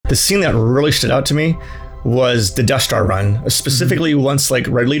the scene that really stood out to me was the Death Star run, specifically once like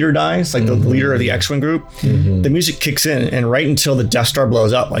Red Leader dies, like the leader of the X-Wing group, the music kicks in, and right until the Death Star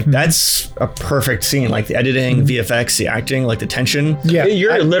blows up, like that's a perfect scene. Like the editing, VFX, the acting, like the tension. Yeah,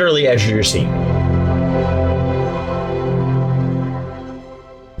 You're literally edge of your seat.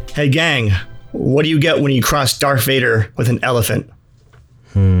 Hey gang, what do you get when you cross Darth Vader with an elephant?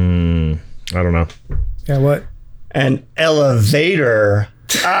 I don't know. Yeah, what? An elevator.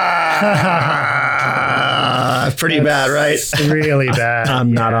 Pretty bad, right? It's really bad.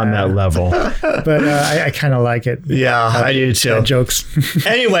 I'm not on that level. But I kind of like it. Yeah, I do too. Jokes.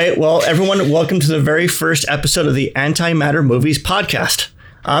 Anyway, well, everyone, welcome to the very first episode of the Antimatter Movies podcast.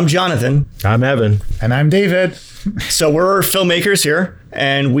 I'm Jonathan. I'm Evan. And I'm David. So we're filmmakers here,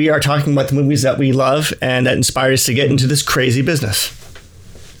 and we are talking about the movies that we love and that inspire us to get into this crazy business.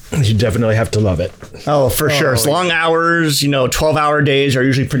 You definitely have to love it. Oh, for sure. It's long hours, 12-hour days are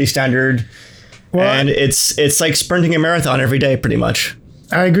usually pretty standard. Well, and it's like sprinting a marathon every day, pretty much.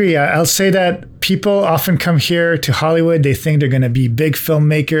 I agree. I'll say that people often come here to Hollywood. They think they're going to be big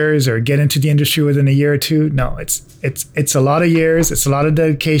filmmakers or get into the industry within a year or two. No, it's a lot of years. It's a lot of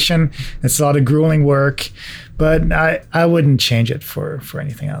dedication. It's a lot of grueling work. But I wouldn't change it for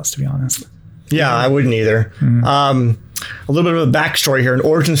anything else, to be honest. Yeah, I wouldn't either. A little bit of a backstory here, an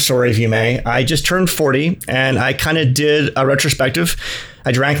origin story, if you may. I just turned 40, and I kind of did a retrospective.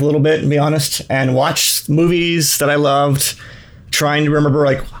 I drank a little bit, to be honest, and watched movies that I loved, trying to remember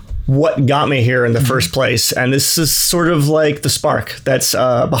like what got me here in the first place. And this is sort of like the spark that's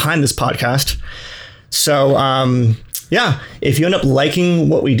behind this podcast. So, yeah, if you end up liking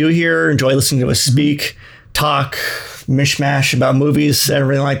what we do here, enjoy listening to us speak, talk, mishmash about movies,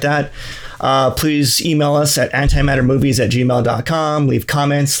 everything like that, please email us at antimattermovies@gmail.com. Leave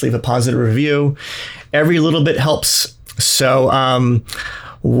comments, leave a positive review. Every little bit helps. So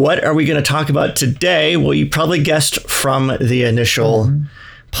what are we going to talk about today? Well, you probably guessed from the initial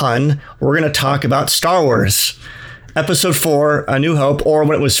pun. We're going to talk about Star Wars. Episode 4, A New Hope, or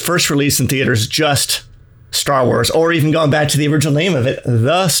when it was first released in theaters, just Star Wars, or even going back to the original name of it,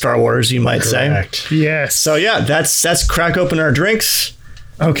 The Star Wars, you might say. Yes. So yeah, that's crack open our drinks.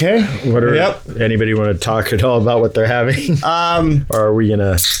 Okay. Anybody want to talk at all about what they're having? Or are we going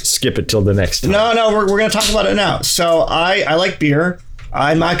to skip it till the next time? No, we're going to talk about it now. So I like beer.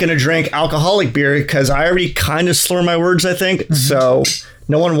 I'm not going to drink alcoholic beer because I already kind of slur my words, I think. So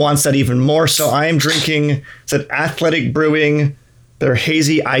no one wants that even more. So I am drinking, it's an Athletic Brewing, their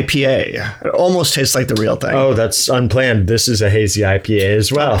hazy IPA. It almost tastes like the real thing. Oh, that's unplanned. This is a hazy IPA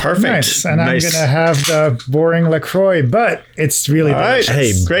as well. Perfect. Nice. And I'm going to have the boring LaCroix, but it's really delicious.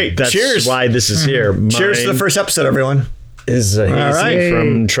 Hey, great. That's Cheers. why this is here. Cheers to the first episode, everyone. Is a hazy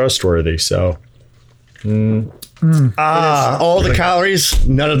from Trustworthy, so... all the calories,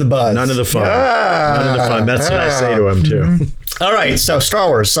 none of the buzz. None of the fun. None of the fun. That's what I say to him, too. All right, so Star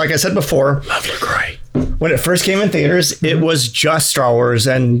Wars. Like I said before, Lovely gray. when it first came in theaters, it was just Star Wars,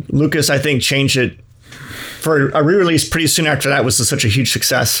 and Lucas, I think, changed it for a re-release pretty soon after that. Was such a huge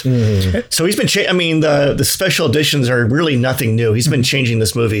success. So he's been the special editions are really nothing new. He's been changing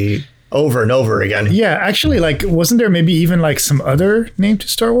this movie over and over again. Yeah, actually, like, wasn't there maybe even like some other name to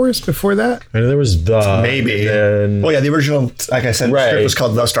Star Wars before that? I know there was maybe. The original, like I said, script was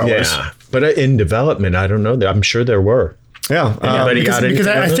called The Star Wars. Yeah, but in development, I don't know. I'm sure there were. Yeah, because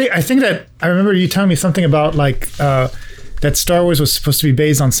I think that I remember you telling me something about like that Star Wars was supposed to be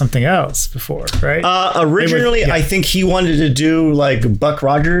based on something else before, right? Originally, I think he wanted to do like Buck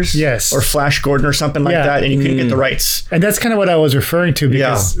Rogers, yes, or Flash Gordon or something like that, and you couldn't get the rights. And that's kind of what I was referring to,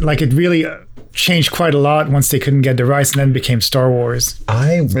 because like it really changed quite a lot once they couldn't get the rights, and then became Star Wars.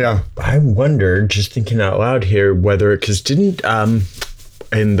 I wondered, just thinking out loud here, whether because didn't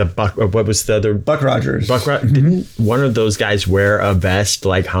in the Buck, what was the other? Buck Rogers. Didn't one of those guys wear a vest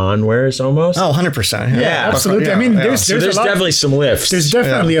like Han wears almost? Oh, 100%. Yeah, absolutely. I mean, there's definitely some lifts. There's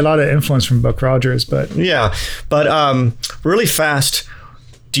definitely a lot of influence from Buck Rogers, but really fast.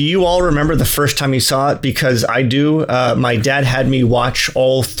 Do you all remember the first time you saw it? Because I do. My dad had me watch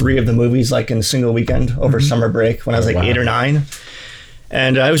all 3 of the movies like in a single weekend over summer break when I was like 8 or 9.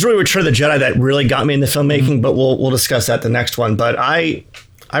 And it was really Return of the Jedi that really got me into filmmaking, but we'll discuss that the next one. But I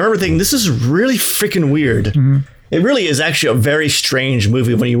remember thinking, this is really freaking weird. It really is actually a very strange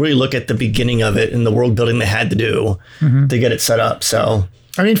movie when you really look at the beginning of it and the world building they had to do to get it set up. So,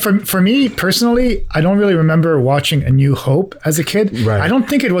 I mean, for me personally, I don't really remember watching A New Hope as a kid. Right. I don't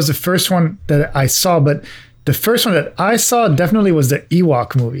think it was the first one that I saw, but the first one that I saw definitely was the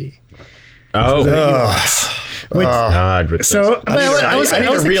Ewok movie. Oh, God, with So this. I need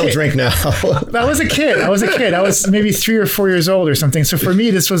a real drink now. I was a kid. I was maybe 3 or 4 years old or something. So for me,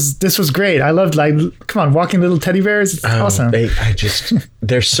 this was great. I loved, like, come on, walking little teddy bears. It's awesome.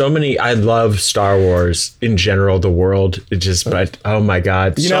 There's so many. I love Star Wars in general, the world. But oh my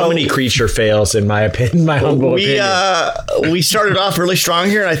God, so many creature fails in my opinion, my humble opinion. We started off really strong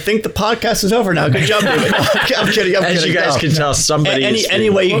here, and I think the podcast is over now. Good job, David. I'm kidding. As you guys can tell, somebody any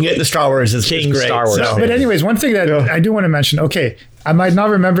way you can get into Star Wars is King great. Star Wars. So. But anyways, one thing that I do want to mention, okay, I might not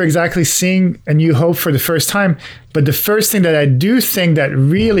remember exactly seeing A New Hope for the first time, but the first thing that I do think that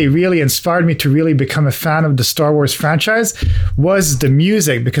really, really inspired me to really become a fan of the Star Wars franchise was the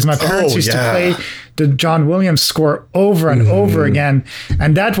music, because my parents used to play the John Williams score over and over again.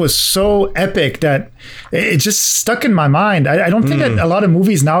 And that was so epic that it just stuck in my mind. I don't think that a lot of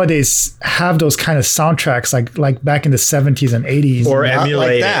movies nowadays have those kind of soundtracks like back in the 70s and 80s. Or Not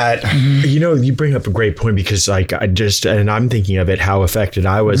emulate like that. You bring up a great point, because I'm thinking of it, how affected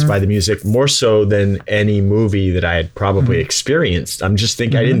I was by the music, more so than any movie that I had probably experienced. I'm just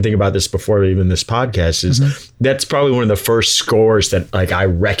thinking, I didn't think about this before even this podcast, that's probably one of the first scores that like I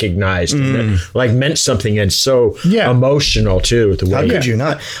recognized and that, like, meant something, and so emotional too. How could you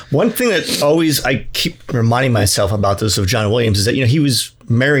not? One thing that always I keep reminding myself about this of John Williams is that he was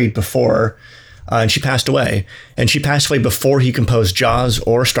married before. And she passed away. And she passed away before he composed Jaws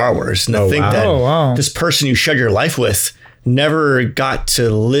or Star Wars. And I think that this person you shared your life with never got to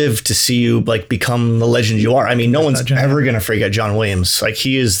live to see you like become the legend you are. I mean, no one's ever going to forget John Williams. Like,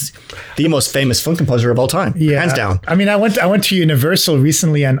 he is the most famous film composer of all time, hands down. I mean, I went to Universal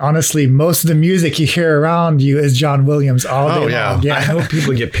recently, and honestly, most of the music you hear around you is John Williams all day long. I hope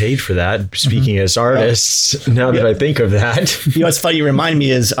people get paid for that, speaking as artists, now that I think of that. What's funny, you remind me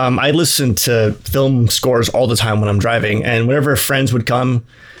is I listen to film scores all the time when I'm driving, and whenever friends would come,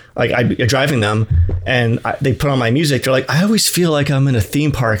 like I'm driving them and they put on my music, they're like, I always feel like I'm in a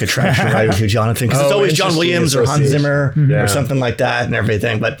theme park attraction riding with you, Jonathan, because it's always John Williams or Hans Zimmer or something like that and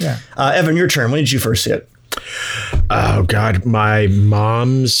everything. But Evan, your turn. When did you first see it? Oh God, my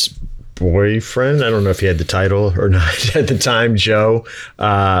mom's boyfriend, I don't know if he had the title or not at the time, Joe,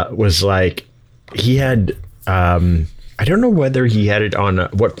 was like, he had I don't know whether he had it on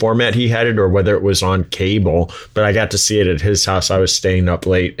what format he had it, or whether it was on cable, but I got to see it at his house. I was staying up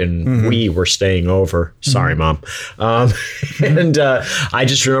late and we were staying over. Sorry, Mom. And I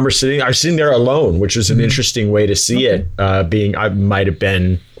just remember I was sitting there alone, which was an interesting way to see it, I might have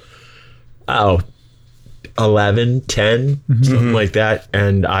been, 11, 10, something like that.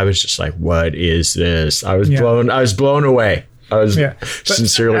 And I was just like, what is this? I was blown away. I was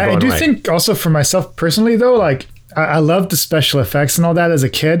sincerely blown away. I do think also for myself personally, though, like, I loved the special effects and all that as a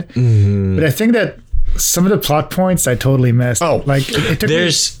kid, but I think that some of the plot points I totally missed. It took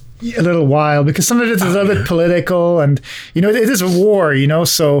me a little while, because some of it is a little bit political, and it is a war,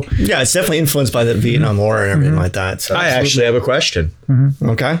 so it's definitely influenced by the Vietnam War and everything like that. So I actually have a question.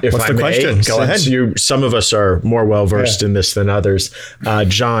 Okay, what's the question? Go ahead. Some of us are more well versed in this than others.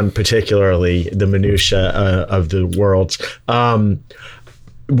 John, particularly the minutia of the world.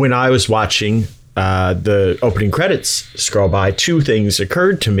 When I was watching the opening credits scroll by, two things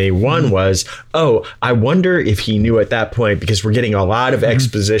occurred to me. One was, I wonder if he knew at that point, because we're getting a lot of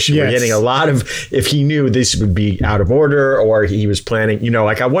exposition. We're getting a lot of, if he knew this would be out of order, or he was planning,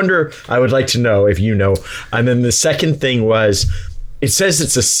 I wonder, I would like to know if you know. And then the second thing was, it says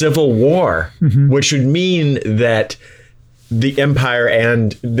it's a civil war, which would mean that the empire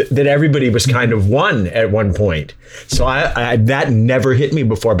and that everybody was kind of one at one point. So I that never hit me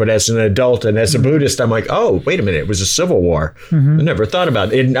before, but as an adult and as a Buddhist, I'm like, oh, wait a minute, it was a civil war. I never thought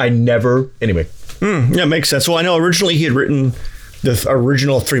about it. Anyway. Yeah, makes sense. Well, I know originally he had written the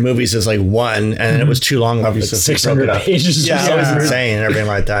original 3 movies as like one, and it was too long, obviously. 600 pages. Yeah, it was insane and everything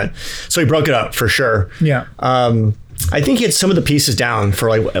like that. So he broke it up for sure. Yeah. I think he had some of the pieces down for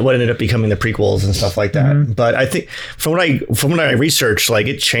like what ended up becoming the prequels and stuff like that. But I think from what I researched, like,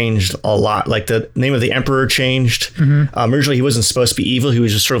 it changed a lot. Like, the name of the emperor changed. Originally he wasn't supposed to be evil. He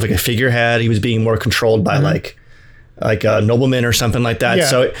was just sort of like a figurehead. He was being more controlled by like a nobleman or something like that.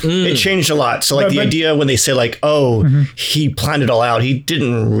 So it changed a lot. So the idea when they say like, he planned it all out, he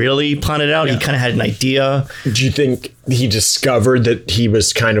didn't really plan it out. He kind of had an idea. Do you think he discovered that he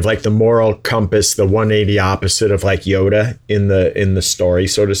was kind of like the moral compass, the 180 opposite of like Yoda in the story,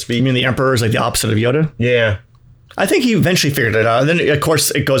 so to speak? You mean the emperor is like the opposite of Yoda? Yeah. I think he eventually figured it out. And then, of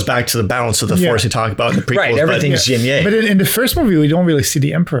course, it goes back to the balance of the Force we talk about in the prequels. Right, everything's yin yang. But in the first movie, we don't really see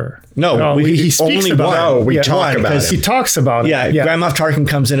the Emperor. No, he speaks only about one. We talk about it. He talks about it. Yeah, Grand Moff Tarkin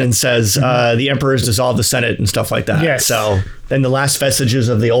comes in and says the Emperor's dissolved the Senate and stuff like that. Yes. So then the last vestiges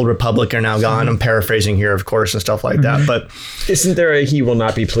of the old republic are now gone. I'm paraphrasing here, of course, and stuff like that. But isn't there a "he will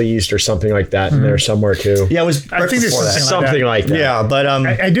not be pleased" or something like that in there somewhere too? yeah, it was. I think there's Something like that. Yeah, but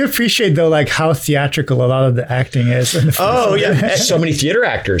I do appreciate though, like how theatrical a lot of the acting is. In the oh yeah, So many theater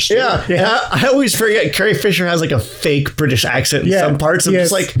actors. Too. yeah. And I always forget Carrie Fisher has like a fake British accent in some parts. I'm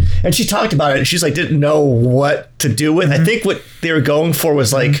just like, and she talked about it. And she's like, didn't know what to do with. I think what they were going for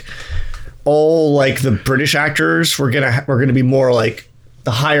was like, all like the British actors were gonna be more like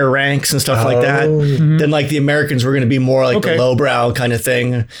the higher ranks and stuff like that. Then like the Americans were gonna be more like the lowbrow kind of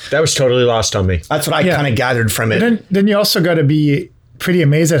thing. That was totally lost on me. That's what I kind of gathered from it. And then you also got to be pretty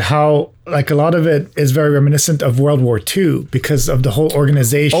amazed at how like a lot of it is very reminiscent of World War II because of the whole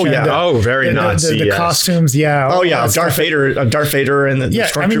organization. Oh yeah, very Nazi. The costumes, Oh yeah, Darth Vader, and the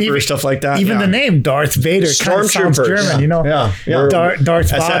Stormtrooper stuff like that. Even the name Darth Vader kind of sounds German, you know. Yeah. Darth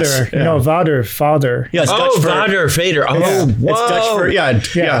Vader, you know, Vader. Yeah, it's Dutch Vader. Oh, it's Dutch for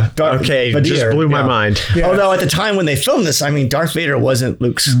okay, Vader. Just blew my mind. Yeah. Although at the time when they filmed this, I mean, Darth Vader wasn't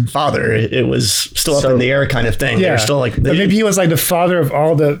Luke's father. It was still up in the air kind of thing. Yeah, they were still like, but maybe he was like the father of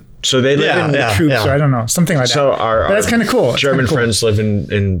all the. So they live in the troops, or I don't know, something like that. So but that's kind of cool. German friends live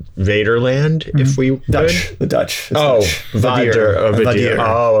in Vaderland, if we would. The Dutch. Vader.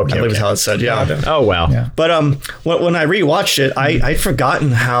 Oh, okay. I believe is how it's said. Yeah. Oh, well. Yeah. But when I rewatched it, I'd forgotten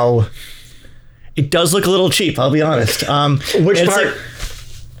how it does look a little cheap. I'll be honest. Which part?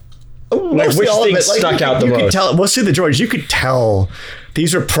 Like which thing stuck out the most? You could tell. Well, see the George. You could tell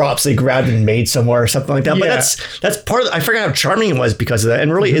these are props they grabbed and made somewhere or something like that. But that's part of. I forgot how charming it was because of that.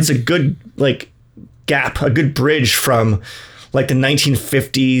 And really, it's a good like gap, a good bridge from like the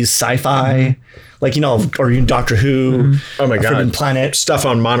 1950s sci-fi, like, you know, or even Doctor Who. Oh my God. Forbidden Planet. Stuff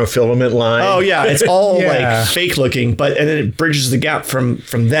on monofilament line. Oh yeah. It's all like fake looking, and then it bridges the gap from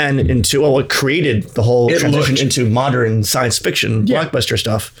then into, what created the whole transition into modern science fiction blockbuster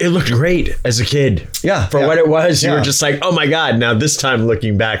stuff. It looked great as a kid. Yeah. For what it was, you were just like, oh my God. Now this time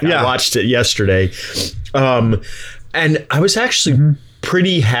looking back, I watched it yesterday. And I was actually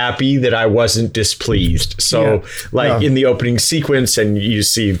pretty happy that I wasn't displeased. So in the opening sequence, and you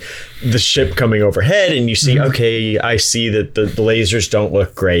see the ship coming overhead, and you see, okay, I see that the lasers don't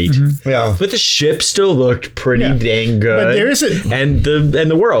look great. Yeah. But the ship still looked pretty dang good. But there is and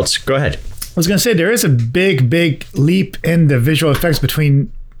the worlds. Go ahead. I was going to say, there is a big leap in the visual effects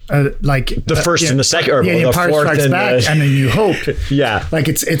between like the first and the second, or the Empire fourth Strikes Back and A New Hope. Like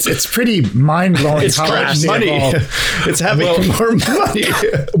it's pretty mind blowing. It's money. It's having more money.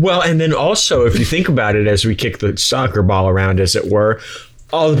 Well, and then also, if you think about it, as we kick the soccer ball around, as it were,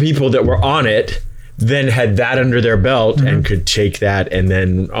 all the people that were on it then had that under their belt and could take that, and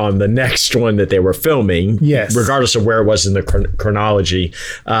then on the next one that they were filming, regardless of where it was in the chronology,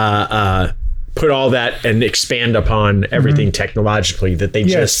 put all that and expand upon everything technologically that they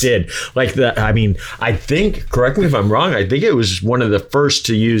just did. Like I mean, I think, correct me if I'm wrong, I think it was one of the first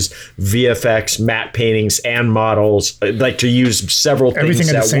to use VFX, matte paintings, and models, like to use several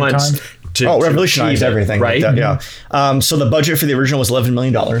things at once. Time. Revolutionized everything, right? Like that, so the budget for the original was $11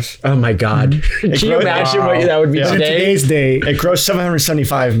 million. Oh my God! Can you imagine what that would be today? Today's day, it grossed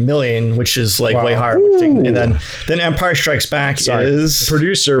 $775 million, which is like way higher. And then Empire Strikes Back is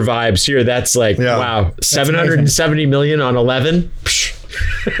producer vibes here. That's like wow, $770 million on 11.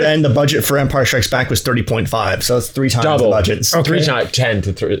 And the budget for Empire Strikes Back was 30.5, so it's 3 times double the budget. 3 times 10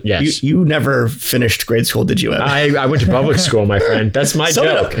 to 3. Yes. You never finished grade school, did you? I went to public school, my friend. That's my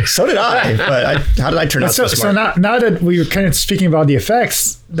joke. So did I. But how did I turn out so smart? So now that we were kind of speaking about the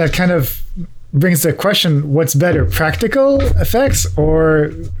effects, that kind of brings the question: what's better, practical effects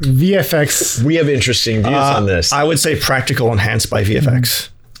or VFX? We have interesting views on this. I would say practical enhanced by VFX.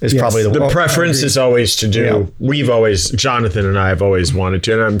 Is probably the preference is always to do. We've always, Jonathan and I have always wanted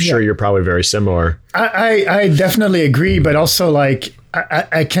to, and I'm sure you're probably very similar. I definitely agree, but also like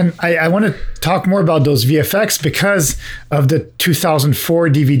I want to talk more about those VFX because of the 2004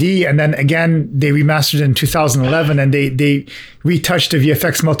 DVD, and then again they remastered in 2011, and they retouched the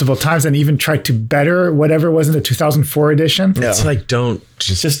VFX multiple times and even tried to better whatever was in the 2004 edition. It's like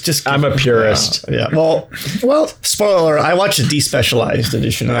just I'm a purist. Well, spoiler: I watched the despecialized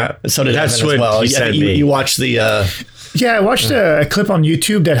edition of that. So did that's Evan as well. You watched the. Yeah, I watched a clip on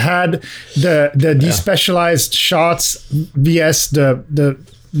YouTube that had the despecialized shots vs the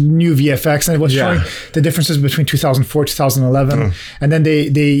new VFX, and it was showing the differences between 2004 2011, and then they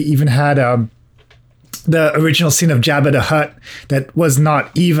even had the original scene of Jabba the Hutt that was not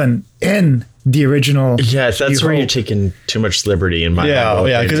even in the original. Yes, that's where you're taking too much liberty in my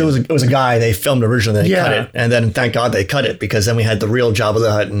because it was a guy they filmed originally, they cut it, and then thank God they cut it, because then we had the real Jabba the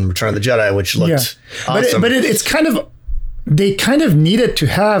Hutt in Return of the Jedi, which looked awesome. But it's kind of they kind of needed to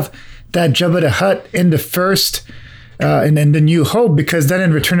have that Jabba the Hutt in the first and then the New Hope, because then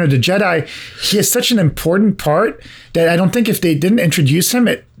in Return of the Jedi, he is such an important part that I don't think if they didn't introduce him,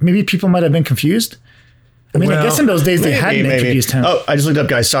 maybe people might have been confused. I mean, I guess in those days they hadn't introduced him. Oh, I just looked up,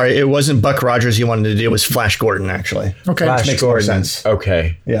 guys. Sorry, it wasn't Buck Rogers you wanted to do. It was Flash Gordon, actually. Okay, Flash makes Gordon. more sense.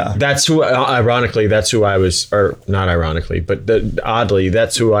 Okay, Yeah. That's who. Ironically, that's who I was, or not ironically, but oddly,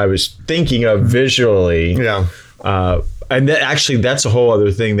 that's who I was thinking of visually. Yeah. And actually, that's a whole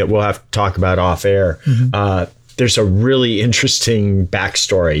other thing that we'll have to talk about off air. There's a really interesting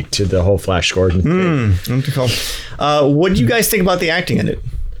backstory to the whole Flash Gordon thing. Cool. What do you guys think about the acting in it?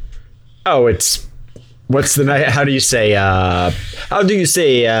 Oh, it's. What's the night? How do you say?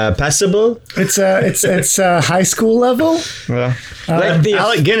 Passable? It's high school level. Yeah. Like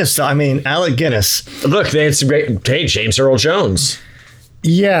Alec Guinness. Alec Guinness. Look, they had some great. Hey, James Earl Jones.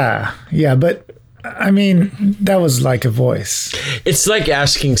 Yeah, but I mean, that was like a voice. It's like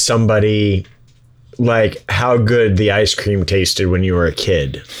asking somebody, like, how good the ice cream tasted when you were a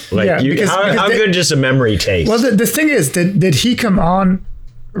kid. Like, how good does a memory taste? Well, the thing is, did he come on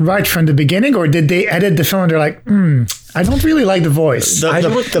right from the beginning, or did they edit the film and they're like, I don't really like the voice?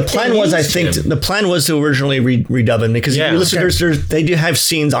 The plan was, I think, the plan was to originally redub him, because if you listen, they do have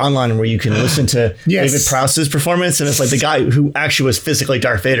scenes online where you can listen to David Prowse's performance, and it's like the guy who actually was physically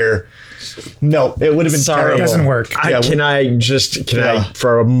Darth Vader. No, it would have been terrible. It doesn't work. Can I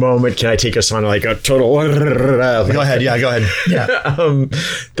for a moment, can I take us on like a total? Go ahead. Yeah, go ahead. Yeah.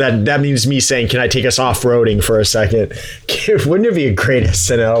 That means me saying, can I take us off-roading for a second? Wouldn't it be a great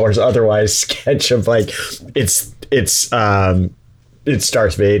SNL or otherwise sketch of like, it's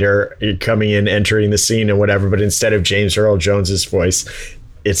Darth Vader coming in, entering the scene and whatever, but instead of James Earl Jones's voice,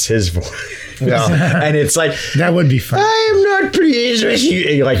 it's his voice. Yeah. And it's like, that would be fun. I am not pleased with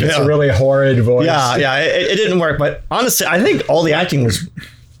you. Like, it's a really horrid voice. Yeah, it didn't work. But honestly, I think all the acting was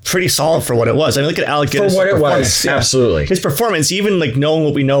pretty solid for what it was. I mean, look at Alec Guinness. For what it was, absolutely. His performance, even like knowing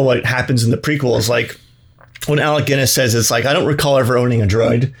what we know what happens in the prequels, like when Alec Guinness says, it's like, I don't recall ever owning a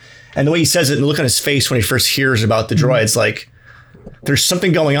droid. And the way he says it and the look on his face when he first hears about the droids, like, there's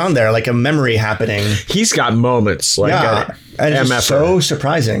something going on there, like a memory happening. He's got moments like and it's just so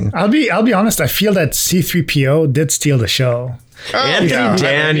surprising. I'll be honest, I feel that C-3PO did steal the show. Anthony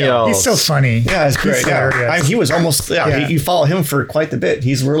Daniels. He's so funny. Yeah, it's great. He was almost. You follow him for quite the bit.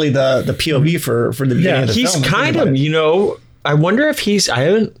 He's really the POV for the beginning of the film. He's kind of, I wonder if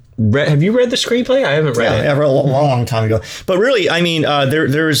have you read the screenplay? I haven't read it. Yeah, a long time ago. But really, I mean,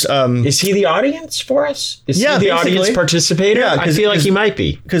 there's. Is he the audience for us? Is he the audience participator? Yeah, I feel like he might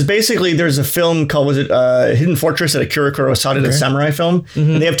be. Because basically, there's a film called Hidden Fortress, that Akira Kurosawa did, a samurai film,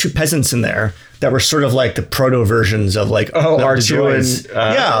 and they have two peasants in there that were sort of like the proto versions of like R2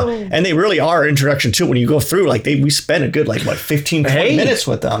 and and they really are introduction to it. When you go through, like we spent a good 15, 20 minutes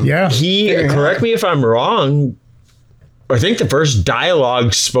with them. Yeah, correct me if I'm wrong. I think the first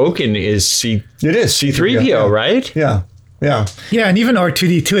dialogue spoken is C-3PO, right? Yeah. Yeah. Yeah, and even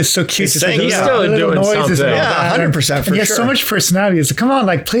R2D2 is so cute. He's still doing something. Yeah, 100% for sure. He has so much personality. It's like, come on,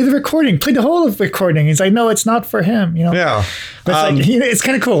 like, play the recording. Play the whole of the recording. He's like, no, it's not for him, Yeah. But it's it's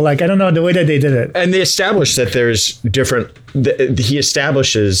kind of cool. Like, I don't know, the way that they did it. And they established that there's different... He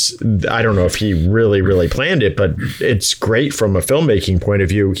establishes... I don't know if he really planned it, but it's great from a filmmaking point of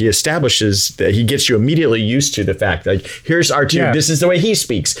view. He establishes that he gets you immediately used to the fact, like, here's R2, this is the way he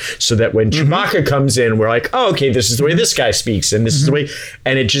speaks. So that when Chewbacca comes in, we're like, oh, okay, this is the way this guy speaks, and this is the way...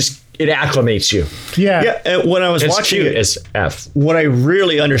 And it acclimates you. Yeah. And when I was watching it, as F. What I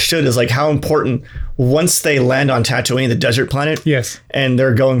really understood is like how important, once they land on Tatooine, the desert planet, and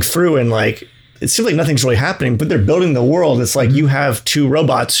they're going through and like it seems like nothing's really happening, but they're building the world. It's like you have two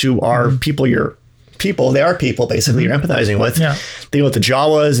robots who are people. They are people basically you're empathizing with. Yeah. Dealing with the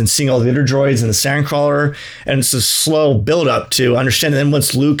Jawas and seeing all the other droids and the Sandcrawler, and it's a slow build up to understand. And then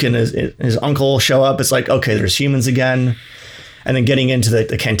once Luke and his uncle show up, it's like, okay, there's humans again. And then getting into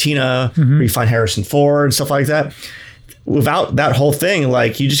the cantina, where you find Harrison Ford and stuff like that. Without that whole thing,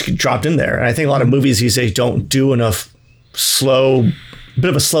 like you just get dropped in there. And I think a lot of movies these days don't do enough bit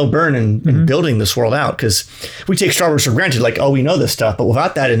of a slow burn in building this world out, because we take Star Wars for granted, like, oh, we know this stuff, but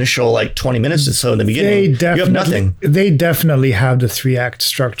without that initial 20 minutes or so in the beginning, you have nothing. They definitely have the 3-act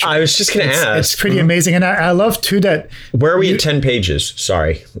structure. I was just going to ask. It's pretty amazing. And I love too that... Where are we at 10 pages?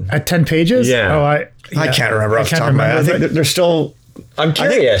 Sorry. At 10 pages? Yeah. Oh, I can't remember off the top of my head. I think they're still... I'm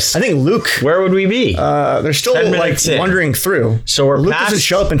curious. I think Luke... Where would we be? They're still wandering through. So Luke doesn't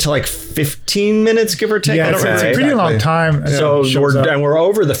show up until 15 minutes, give or take. Yeah, it's a pretty long time. So we're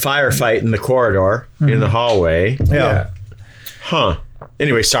over the firefight in the corridor, in the hallway. Yeah. Huh.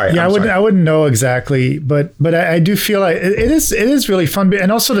 Anyway, sorry. Yeah, I wouldn't know exactly, but I do feel like it is really fun,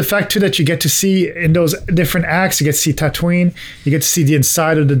 and also the fact too that you get to see in those different acts, you get to see Tatooine, you get to see the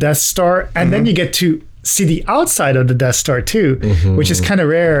inside of the Death Star, and then you get to see the outside of the Death Star too, which is kind of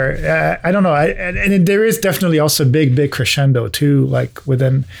rare. I don't know, and there is definitely also a big crescendo too, like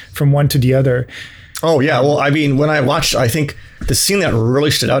from one to the other. Oh yeah, well, I mean, when I watched, I think the scene that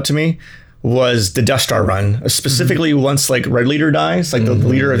really stood out to me was the Death Star run, specifically once like Red Leader dies, like the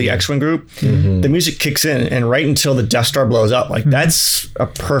leader of the X-Wing group, the music kicks in, and right until the Death Star blows up, like that's a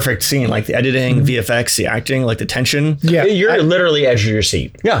perfect scene. Like the editing, VFX, the acting, like the tension. Yeah, you're literally edge of your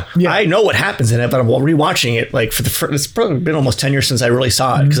seat. Yeah, I know what happens in it, but I'm rewatching it like for the first. It's probably been almost 10 years since I really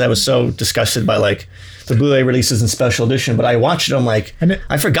saw it because I was so disgusted by like the Blu-ray releases and special edition. But I watched it, I'm like,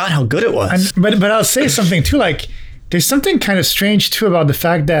 I forgot how good it was. But I'll say something too. Like, there's something kind of strange too about the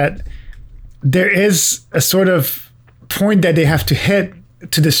fact that there is a sort of point that they have to hit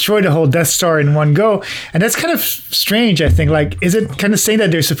to destroy the whole Death Star in one go. And that's kind of strange, I think. Like, is it kind of saying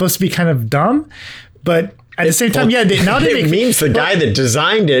that they're supposed to be kind of dumb? But at the same time, it means the guy that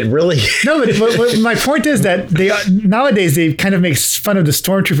designed it really... No, but my point is that nowadays they kind of make fun of the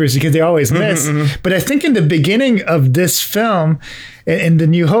stormtroopers because they always miss. But I think in the beginning of this film, in The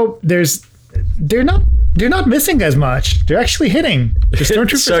New Hope, they're not missing as much. They're actually hitting. The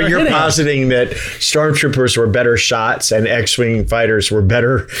stormtroopers so you're hitting. Positing that stormtroopers were better shots and X-Wing fighters were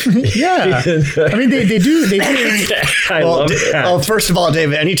better. Yeah, I mean they do. I love that. Well, first of all,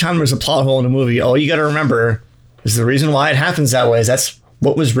 David, anytime there's a plot hole in a movie, all you got to remember is the reason why it happens that way is that's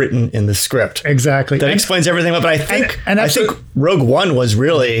what was written in the script. Exactly. That explains everything. But I think I think Rogue One was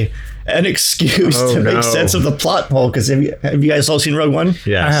really an excuse to make sense of the plot hole. Because have you guys all seen Rogue One?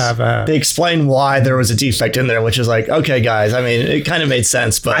 Yes. I have. They explain why there was a defect in there, which is like, okay, guys. I mean, it kind of made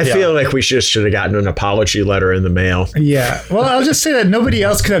sense, but I feel like we should have gotten an apology letter in the mail. Yeah. Well, I'll just say that nobody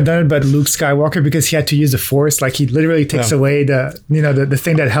else could have done it but Luke Skywalker because he had to use the Force. Like he literally takes away the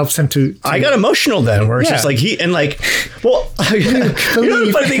thing that helps him to. I got emotional then, where it's just like you know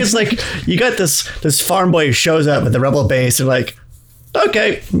the funny thing is like you got this farm boy who shows up at the rebel base and like,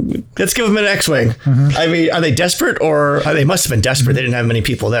 okay, let's give him an X-Wing. I mean, are they desperate or they must have been desperate? They didn't have many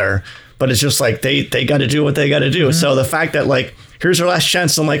people there, but it's just like they got to do what they got to do. So the fact that like here's our last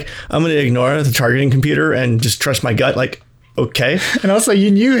chance, I'm like I'm going to ignore the targeting computer and just trust my gut. Like. Okay. And also,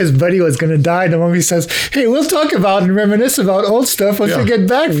 you knew his buddy was going to die the moment he says, hey, we'll talk about and reminisce about old stuff once we get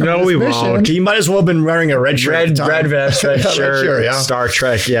back from this mission. Won't. He might as well have been wearing a red shirt. Red vest, red shirt, yeah. Star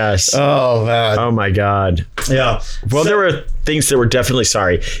Trek, yes. Oh, man. Oh, my God. Yeah. Well, there were things that were definitely,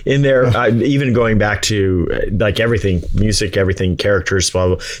 in there, even going back to like everything, music, everything, characters, blah,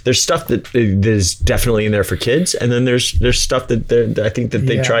 blah, blah. There's stuff that is definitely in there for kids. And then there's stuff that I think that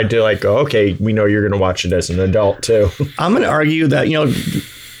they tried to like, go, okay, we know you're going to watch it as an adult too. I'm going to argue that,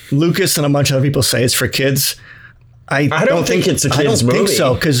 Lucas and a bunch of other people say it's for kids. I don't think it's a kid's movie. I don't think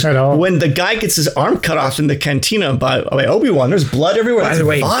so, because when the guy gets his arm cut off in the cantina by Obi-Wan, there's blood everywhere. By the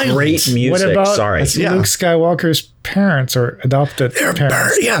way, great music. What about Luke Skywalker's parents or adopted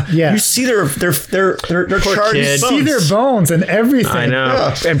parents? Yeah. You see their charred kids. You see their bones and everything. I know.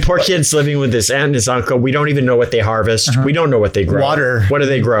 Yeah. And poor kids living with his aunt and his uncle. We don't even know what they harvest. We don't know what they grow. Water. What do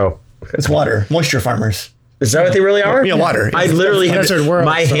they grow? It's water. Moisture farmers. Is that what they really are? Yeah, water. I literally,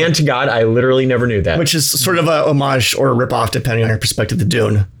 hand to God, I literally never knew that. Which is sort of a homage or a ripoff, depending on your perspective, to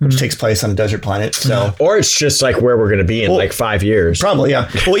Dune, which takes place on a desert planet. So, or it's just like where we're going to be in like 5 years. Probably, yeah.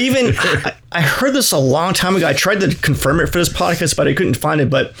 Well, even I heard this a long time ago. I tried to confirm it for this podcast, but I couldn't find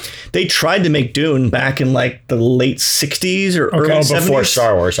it. But they tried to make Dune back in like the late 60s or early 70s. Before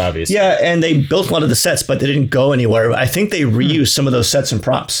Star Wars, obviously. Yeah, and they built a lot of the sets, but they didn't go anywhere. I think they reused some of those sets and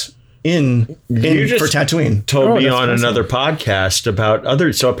props. For Tatooine. Told me on another podcast about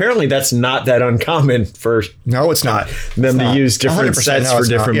others. So apparently that's not that uncommon for it's not them to use different sets for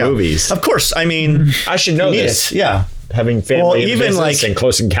different movies. Of course, I mean I should know this. Yeah, having family even like and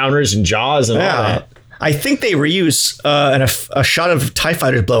Close Encounters and Jaws and all that. I think they reuse a shot of TIE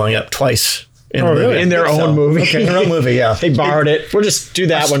fighters blowing up twice. In their own movie? Okay, in their own movie, yeah. They borrowed it. We'll just do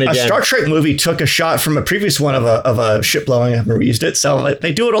that one again. A Star Trek movie took a shot from a previous one of a ship blowing up and reused it. So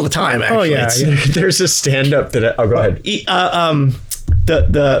they do it all the time, actually. Oh, yeah. There's a stand-up that... go ahead.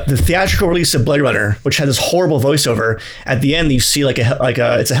 The theatrical release of Blade Runner, which had this horrible voiceover, at the end you see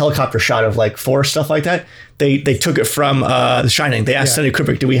it's a helicopter shot of like forest stuff like that. They took it from The Shining. They asked Stanley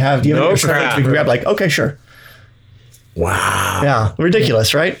Kubrick, do you have an extra footage we can grab? Like, okay, sure. Wow. Yeah.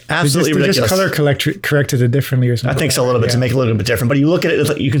 Ridiculous, right? Absolutely ridiculous. They just color corrected it differently or something. I think so a little bit to make it a little bit different. But you look at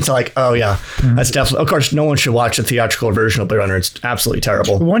it, you can tell like, oh yeah, that's definitely, of course, no one should watch the theatrical version of Blade Runner. It's absolutely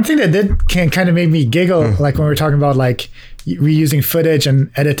terrible. One thing that kind of made me giggle, like when we were talking about like, reusing footage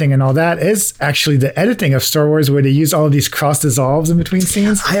and editing and all that is actually the editing of Star Wars, where they use all of these cross dissolves in between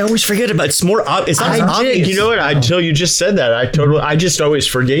scenes. I always forget about it. It's more it's not as obvious. You know what? Until you just said that, I just always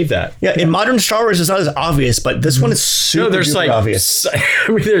forgave that. Yeah, in modern Star Wars, it's not as obvious, but this one is super there's like obvious. I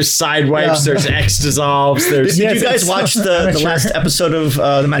mean, there's side wipes, there's X dissolves, there's. Did you guys watch the last episode of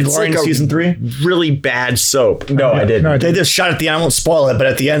The Mandalorian season 3? Really bad soap. No, I didn't. No, I They just shot at the end. I won't spoil it, but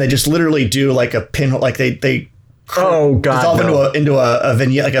at the end, they just literally do like a pin, like they Oh God! dissolve into a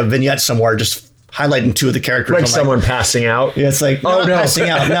vignette, like a vignette somewhere, just highlighting two of the characters. Like I'm someone passing out. Yeah, it's like not no. passing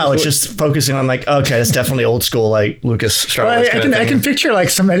out. No, it's just focusing on like, okay, that's definitely old school, like Lucas Star Wars. I can picture like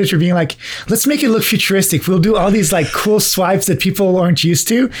some editor being like, let's make it look futuristic. We'll do all these like cool swipes that people aren't used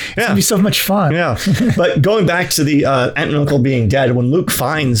to. It's gonna be so much fun. Yeah, but going back to the aunt and uncle being dead, when Luke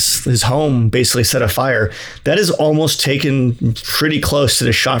finds his home basically set afire, that is almost taken pretty close to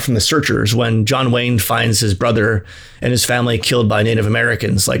the shot from The Searchers when John Wayne finds his brother and his family killed by Native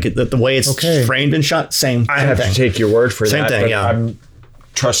Americans. Like the way it's framed and shot, same I have thing. to take your word for Same that. thing, but yeah. I'm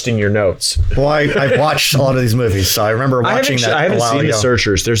trusting your notes. Well, I've watched a lot of these movies, so I remember watching that. I haven't a while seen ago. The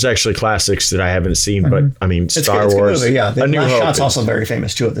Searchers. There's actually classics that I haven't seen, but I mean, It's Star it's a good Wars. movie, yeah. The A New last Hope. shot's also very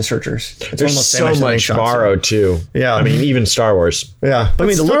famous too of The Searchers. It's There's almost so famous in much shots. borrowed too. Yeah. I mean, even Star Wars. Yeah, but I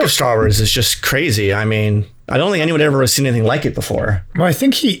mean, the Star- look of Star Wars is just crazy. I mean, I don't think anyone ever has seen anything like it before. Well, I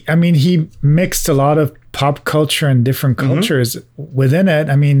think he mixed a lot of pop culture and different cultures within it.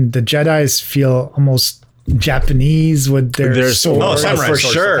 I mean, the Jedis feel almost Japanese with their There's swords. samurai for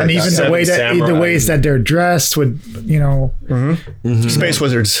swords, sure. And even the way that the ways that they're dressed would, Space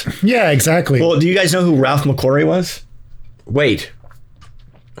Wizards. yeah, exactly. Well, do you guys know who Ralph McQuarrie was? Wait.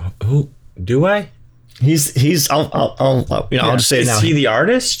 Who do I? He's I'll just say it now. Is he the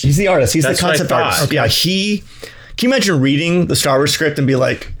artist? He's the artist. He's That's the what I concept thought. artist. Okay. Yeah, can you imagine reading the Star Wars script and be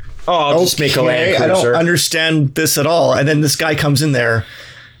like, Oh, I'll just make a Land I Cruiser. don't understand this at all. And then this guy comes in there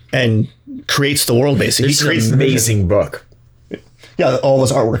and creates the world basically. It's He creates an amazing book. all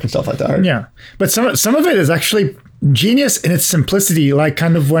his artwork and stuff like that. yeah, but some of it is actually genius in its simplicity. Like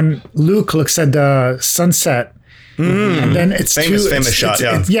kind of when Luke looks at the sunset, and then it's Famous shot,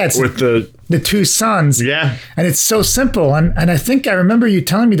 yeah. It's With the two suns. Yeah. And it's so simple. And I think I remember you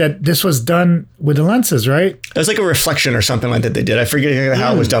telling me that this was done with the lenses, right? It was like a reflection or something like that they did. I forget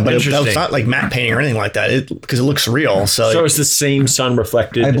how it was done, but it was not like matte painting or anything like that because it looks real. So it's the same sun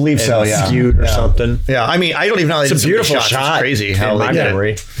reflected. I believe so, and yeah. skewed or Yeah. something. yeah, I mean, I don't even know. It's a beautiful shot. It's crazy how in they my did it.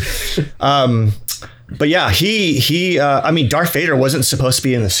 memory. But yeah, I mean, Darth Vader wasn't supposed to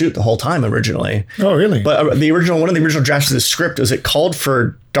be in the suit the whole time originally. Oh, really? But one of the original drafts of the script was it called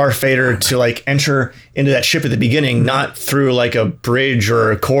for Darth Vader to like enter into that ship at the beginning, not through like a bridge or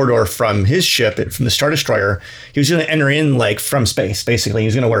a corridor from his ship, from the Star Destroyer. He was going to enter in like from space, basically. He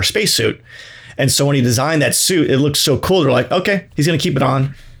was going to wear a spacesuit. And so when he designed that suit, it looked so cool. They're like, okay, he's going to keep it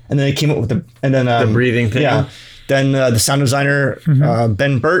on. And then they came up with the breathing thing. Yeah. Then the sound designer,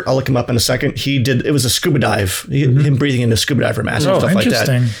 Ben Burt, I'll look him up in a second. It was a scuba dive, him breathing into a scuba diver mask and stuff like that.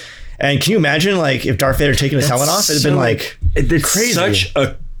 And can you imagine like if Darth Vader taking his helmet off? It'd have been like it's crazy. Such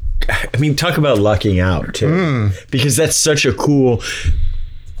a, I mean, talk about lucking out too, because that's such a cool.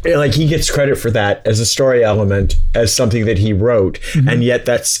 Like he gets credit for that as a story element, as something that he wrote, and yet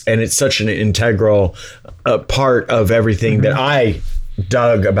it's such an integral part of everything that I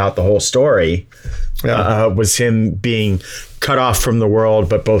dug about the whole story. Was him being cut off from the world,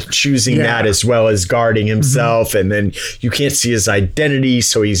 but both choosing that as well as guarding himself. And then you can't see his identity,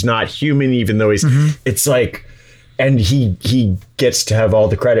 so he's not human, even though he's. It's like, and he gets to have all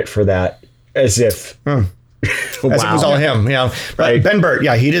the credit for that, as if. As it was all him, yeah. Right. Ben Burt,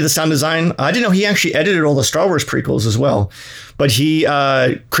 yeah, he did the sound design. I didn't know he actually edited all the Star Wars prequels as well. But he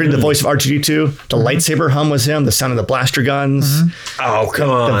created the voice of R2-D2. The lightsaber hum was him. The sound of the blaster guns. Oh, come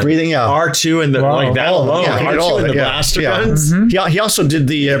on. The breathing, yeah. R2 and the like that alone. Yeah, R2 and the blaster guns. He also did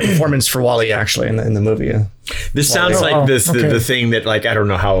the performance for Wally actually in the movie. Yeah. This sounds like the thing that, like, I don't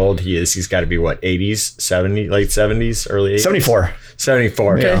know how old he is. He's got to be what, 80s, 70s, late 70s, early 80s?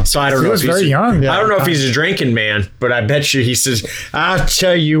 74. Okay. So I don't know. He was very young. I don't know if he's a drinking man, but I bet you he says, I'll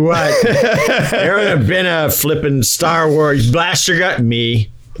tell you what, there would have been a flipping Star Wars blaster gun. Me.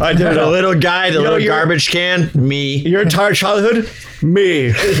 I did the little guy, the little garbage can. Me. Your entire childhood? Me.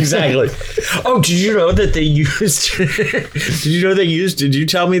 Exactly. Oh, did you know that they used? Did you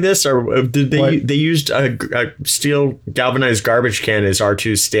tell me this, or did they used a steel galvanized garbage can as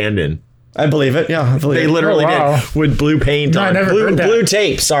R2's stand-in? I believe it. Yeah, I believe They it. literally did with blue paint on blue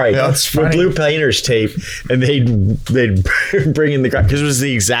tape. Sorry, that's with blue painter's tape, and they'd bring in because it was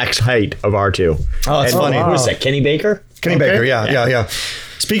the exact height of R2. Oh, that's funny. Who was that? Kenny Baker. Kenny Baker. Yeah.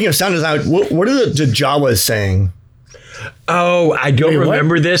 Speaking of sound design, what are the Jawas saying? Oh, I don't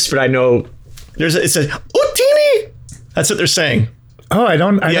remember this, but I know It says Utini. That's what they're saying. Oh, I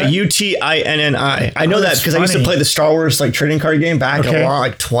don't. Utinni. I know that because I used to play the Star Wars trading card game back a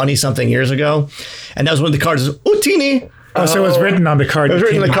long, 20 something years ago, and that was one of the cards. Utini. Oh, so it was written on the card. It was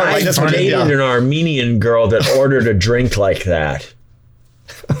written on the card. I dated an Armenian girl that ordered a drink like that.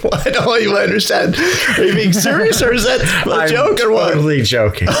 Well, I don't even understand. Are you being serious, or is that a joke, or what? Totally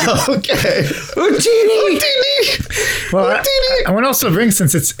joking. Okay. Utini. Well, I want to also bring,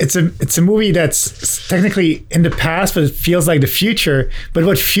 since it's a movie that's technically in the past, but it feels like the future. But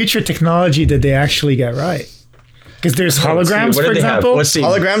what future technology did they actually get right? Because there's holograms, for example.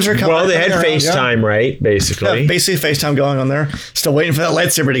 Holograms are coming. Well, they had FaceTime, right? Basically. Yeah, basically FaceTime going on there. Still waiting for that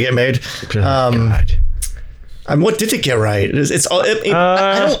lightsaber to get made. God. What did it get right?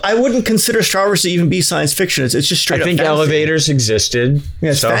 I wouldn't consider Star Wars to even be science fiction. It's just straight up fantasy. Elevators existed. Yeah,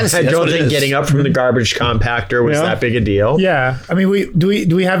 it's fantasy. I don't think getting up from the garbage compactor was that big a deal. Yeah. I mean, do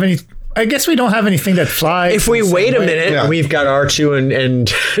we have any... I guess we don't have anything that flies. If we wait a minute, we've got R2 and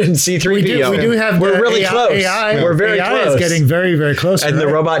C3PO. We do have. We're really close. AI, we're very AI close. is getting very, very close. And the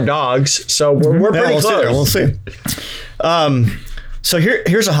robot dogs. So we're pretty close. We'll see. So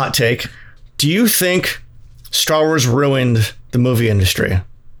here's a hot take. Do you think Star Wars ruined the movie industry?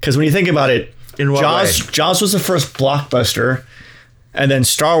 Because when you think about it, in what way? Jaws was the first blockbuster, and then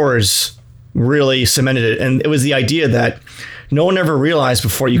Star Wars really cemented it. And it was the idea that no one ever realized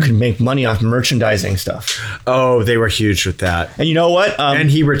before you could make money off merchandising stuff. Oh, they were huge with that. And you know what?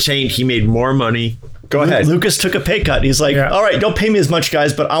 And he made more money. Go ahead. Lucas took a pay cut. He's like, all right, don't pay me as much,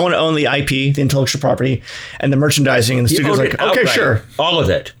 guys, but I want to own the IP, the intellectual property, and the merchandising. And the studio's like, okay, sure. All of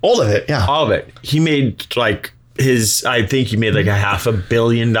it. All of it, yeah. All of it. He made I think he made like $500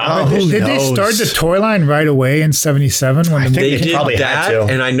 million. Did they start the toy line right away in 77? When they did probably that,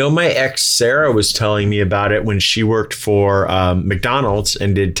 and I know my ex Sarah was telling me about it when she worked for McDonald's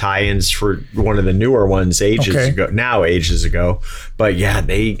and did tie-ins for one of the newer ones ages ago. But yeah,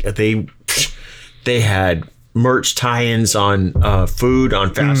 they had merch tie-ins on food,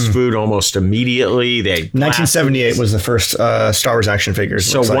 on fast food almost immediately. 1978 was the first Star Wars action figures.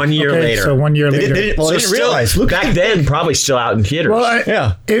 So 1 year later. So 1 year later. They didn't realize. Back then, probably still out in theaters. Well,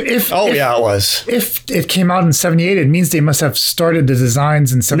 it was. If it came out in 78, it means they must have started the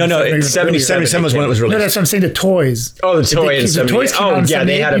designs in 77. No, 77 was when it was released. No, that's what I'm saying, the toys. Oh, the toys. The toys came out in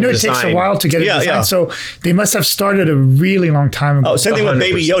 78. They had it takes a while to get it designed. So they must have started a really long time ago. Oh, same thing with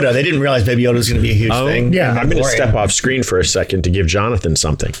Baby Yoda. They didn't realize Baby Yoda was going to be a huge thing. Yeah. I'm going to step off screen for a second to give Jonathan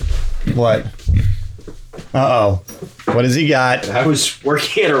something. What? Uh-oh. What has he got? I was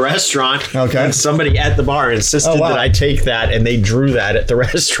working at a restaurant. Okay. And somebody at the bar insisted that I take that, and they drew that at the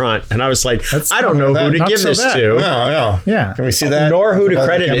restaurant. And I was like, I don't know who to give this to. Yeah. Can we see that? Nor who to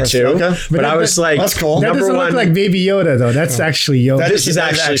credit it to. Okay. But I was like, that's cool. That doesn't look like Baby Yoda, though. That's actually Yoda. This is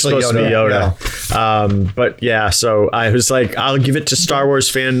actually supposed to be Yoda. But yeah, so I was like, I'll give it to Star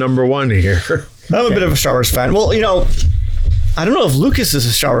Wars fan number 1 here. I'm a bit of a Star Wars fan. Well, I don't know if Lucas is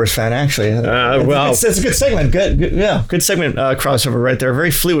a Star Wars fan, actually. It's a good segment. Good segment crossover right there.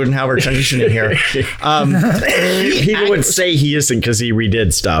 Very fluid in how we're transitioning here. He would say he isn't because he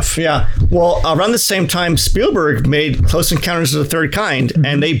redid stuff. Yeah. Well, around the same time, Spielberg made Close Encounters of the Third Kind,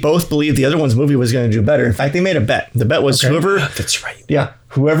 and they both believed the other one's movie was going to do better. In fact, they made a bet. The bet was whoever... That's right. Yeah.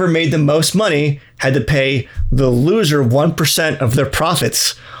 Whoever made the most money had to pay the loser 1% of their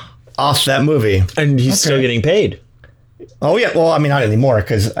profits off that movie. And he's still getting paid. Oh, yeah. Well, I mean, not anymore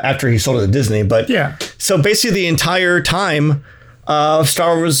because after he sold it to Disney. But yeah. So basically the entire time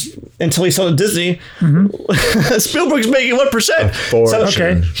Star Wars, until he sold it to Disney, Spielberg's making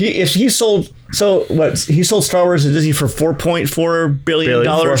 1%. He sold Star Wars to Disney for $4.4 billion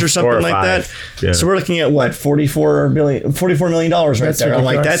or something like that. Yeah. So we're looking at what, $44 million right there. I'm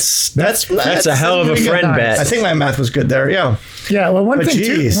like, that's a hell of a friend bet. I think my math was good there. Yeah. Yeah. Well, one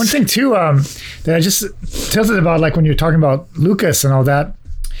thing too, that I just tilted about, like when you're talking about Lucas and all that,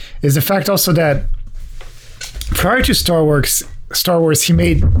 is the fact also that prior to Star Wars, he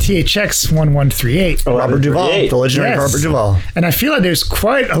made THX 1138. Robert Duvall, the legendary Robert Duvall. And I feel like there's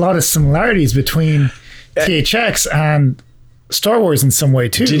quite a lot of similarities between THX and Star Wars in some way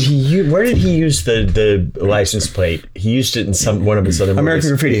too. Where did he use the license plate? He used it in one of his other movies. American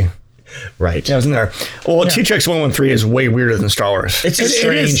Graffiti. Right. Yeah, I was in there. Well, THX 113 is way weirder than Star Wars. It's a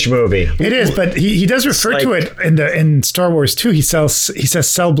strange movie. It is, but he does refer to it in Star Wars too. He says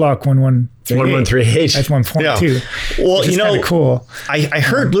cell block 1138. That's 1.2. Yeah. Well, kind of cool. I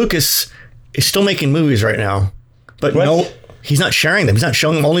heard Lucas is still making movies right now, but he's not sharing them. He's not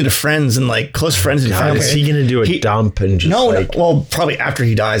showing them only to friends and like close friends and family. Is he going to do a dump and just well, probably after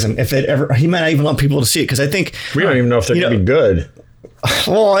he dies, and if it ever, he might not even want people to see it because I think we don't even know if they're going to be good.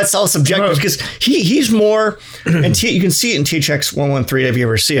 Well, it's all subjective because he's more, and you can see it in THX 113 if you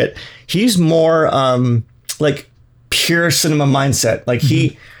ever see it. He's more like pure cinema mindset. Like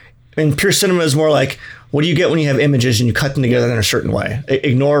and pure cinema is more like, what do you get when you have images and you cut them together in a certain way?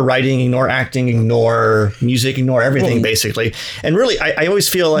 Ignore writing, ignore acting, ignore music, ignore everything basically. And really, I always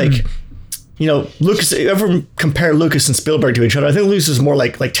feel like, Lucas, ever compare Lucas and Spielberg to each other, I think Lucas is more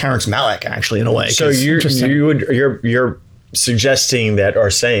like Terrence Malick actually in a way. So you're suggesting that or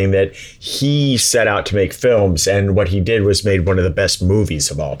saying that he set out to make films and what he did was made one of the best movies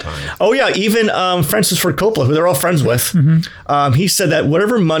of all time. Oh yeah. Even Francis Ford Coppola, who they're all friends with, he said that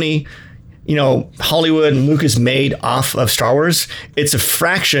whatever money, Hollywood and Lucas made off of Star Wars, it's a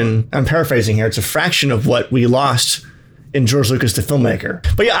fraction, I'm paraphrasing here, it's a fraction of what we lost in George Lucas, the filmmaker.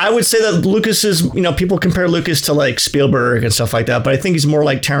 But yeah, I would say that Lucas is, people compare Lucas to like Spielberg and stuff like that, but I think he's more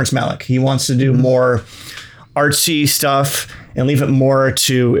like Terrence Malick. He wants to do more artsy stuff and leave it more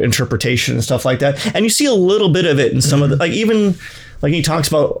to interpretation and stuff like that. And you see a little bit of it in some of the, like even like he talks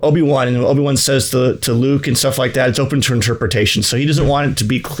about Obi-Wan and Obi-Wan says to Luke and stuff like that, it's open to interpretation. So he doesn't want it to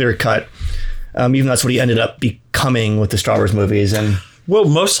be clear cut. Even that's what he ended up becoming with the Star Wars movies. And well,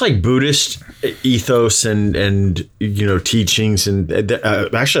 most like Buddhist ethos and teachings and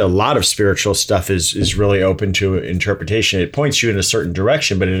actually a lot of spiritual stuff is really open to interpretation. It points you in a certain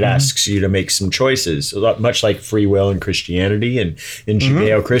direction, but it asks you to make some choices, much like free will in Christianity and in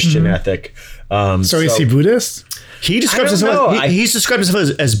Judeo-Christian ethic. So is he Buddhist? He describes himself he's described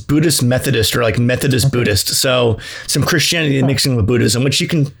himself as Buddhist Methodist or like Methodist Buddhist. So some Christianity mixing with Buddhism, which you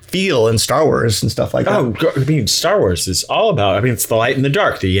can feel in Star Wars and stuff like that. Oh, I mean, Star Wars is all about, it's the light and the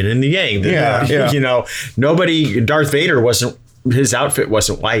dark, the yin and the yang. Darth Vader his outfit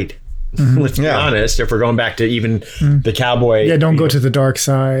wasn't white. Let's be honest, if we're going back to even the cowboy. Yeah, don't go to the dark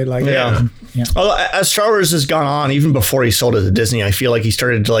side. Although as Star Wars has gone on, even before he sold it to Disney, I feel like he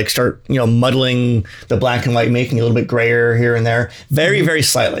started to start muddling the black and white, making it a little bit grayer here and there, very, very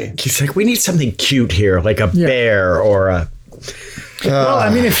slightly. He's like, we need something cute here, like a bear or a. Well,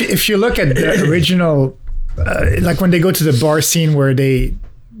 I mean, if you look at the original, like when they go to the bar scene where they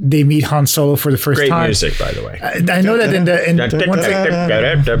meet Han Solo for the first time. Great music, by the way. I know that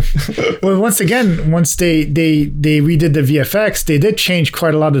once they redid the VFX, they did change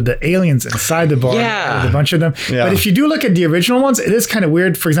quite a lot of the aliens inside the bar. Yeah. A bunch of them. Yeah. But if you do look at the original ones, it is kind of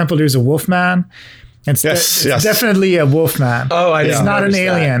weird. For example, there's a Wolfman. It's definitely a Wolfman. Oh, it's not an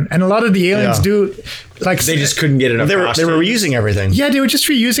alien. And a lot of the aliens do they just couldn't get enough. They were reusing everything. Yeah, they were just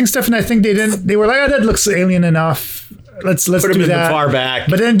reusing stuff, and I think they were like, oh, that looks alien enough. Let's put do him in that. The far back.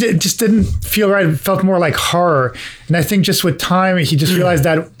 But then it just didn't feel right. It felt more like horror. And I think just with time, he just realized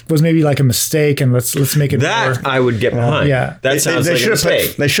that was maybe like a mistake, and let's make it that more. I would get behind. That sounds like a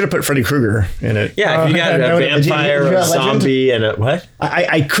mistake. They should have put Freddy Krueger in it. Yeah, if you got a vampire, a zombie, and a what?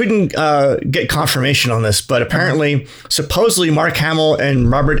 I couldn't get confirmation on this, but apparently, supposedly Mark Hamill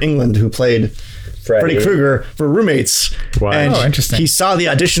and Robert Englund, who played Freddy Krueger, were roommates. Wow. And interesting. He saw the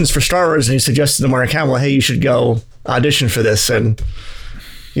auditions for Star Wars and he suggested to Mark Hamill, hey, you should go audition for this. And,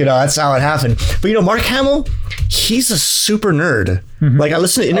 that's how it happened. But, Mark Hamill, he's a super nerd. Like, I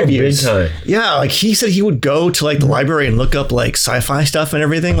listen to interviews. Oh, big time. Yeah, like, he said he would go to, like, the library and look up, like, sci-fi stuff and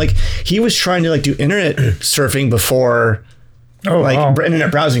everything. Like, he was trying to, like, do internet surfing before... internet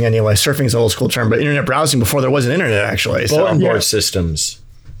browsing anyway. Surfing is an old school term, but internet browsing before there was an internet, actually. Bulletin board systems.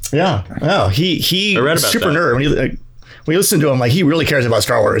 Yeah. Oh, he I read about super that. nerd. When you listen to him, like, he really cares about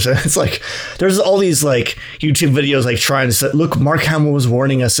Star Wars. It's like there's all these like YouTube videos like trying to say, look, Mark Hamill was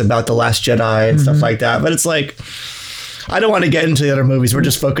warning us about The Last Jedi and stuff like that. But it's like, I don't want to get into the other movies. We're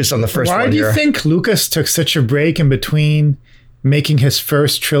just focused on the first one. Why do you think Lucas took such a break in between making his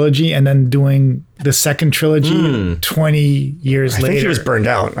first trilogy and then doing the second trilogy 20 years later? I think he was burned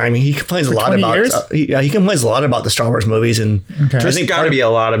out. I mean, he complains a lot about he complains a lot about the Star Wars movies, and there's got to be a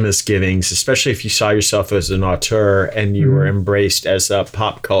lot of misgivings, especially if you saw yourself as an auteur and you were embraced as a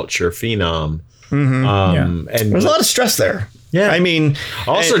pop culture phenom. And there's a lot of stress there. Yeah, I mean,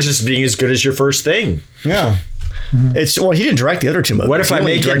 also just being as good as your first thing. Yeah, it's he didn't direct the other two movies. What if I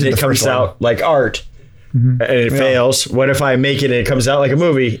make it and it comes out like art? And it fails. What if I make it and it comes out like a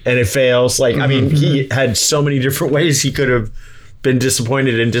movie and it fails? Like, I mean, he had so many different ways he could have been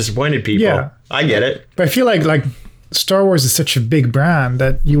disappointed and disappointed people. Yeah. I get it. But I feel like Star Wars is such a big brand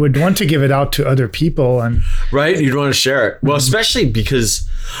that you would want to give it out to other people, and right, you'd want to share it. Well, especially because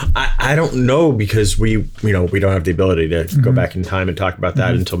I don't know, because we don't have the ability to go back in time and talk about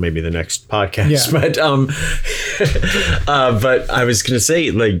that until maybe the next podcast. But I was gonna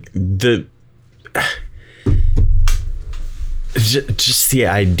say, like, just the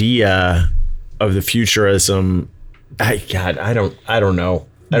idea of the futurism. I don't know.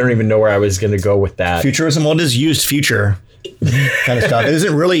 I don't even know where I was going to go with that. Futurism, well, it is used future kind of stuff. It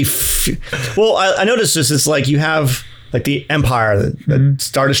isn't really. Well, I noticed this. It's like you have like the Empire, the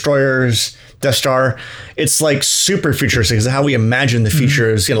Star Destroyers, Death Star. It's like super futuristic because how we imagine the future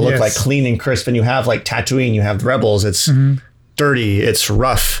is going to look like clean and crisp. And you have like Tatooine, you have the Rebels. It's dirty. It's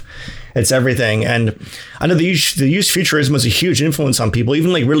rough. It's everything. And I know the use of futurism was a huge influence on people.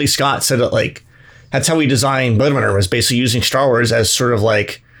 Even like Ridley Scott said that like that's how he designed Blade Runner, was basically using Star Wars as sort of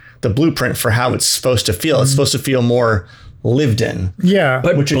like the blueprint for how it's supposed to feel. It's supposed to feel more lived in. Yeah.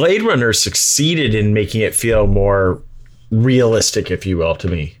 But Blade Runner succeeded in making it feel more realistic, if you will, to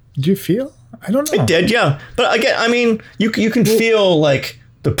me. Did you feel? I don't know. It did, yeah. But again, I mean, you can feel like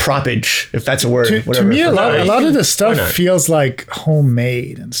the propage, if that's a word. To me, a lot of the stuff feels like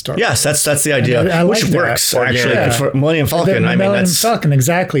homemade and Star Wars. Yes, that's the idea, which like works actually for Millennium Falcon. Millennium Falcon,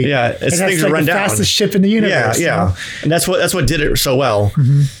 exactly. Yeah, it's things like run the down. fastest ship in the universe. Yeah, and that's what did it so well.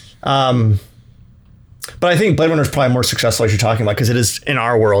 But I think Blade Runner is probably more successful, as you're talking about, because it is in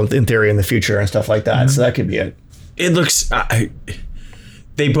our world, in theory, in the future and stuff like that. So that could be it. It looks.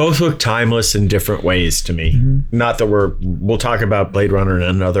 They both look timeless in different ways to me. Not that we'll talk about Blade Runner in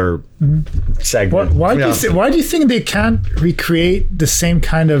another segment. Why do you think they can't recreate the same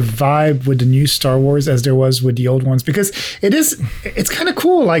kind of vibe with the new Star Wars as there was with the old ones? Because it's kind of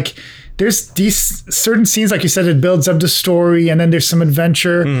cool. Like there's these certain scenes, like you said, it builds up the story, and then there's some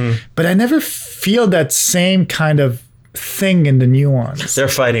adventure. But I never feel that same kind of thing in the new ones. They're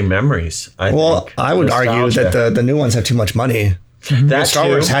fighting memories. I would argue that the new ones have too much money. That Star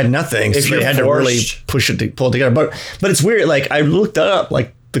Wars had nothing, so they had to really pull it together. But it's weird. Like I looked that up.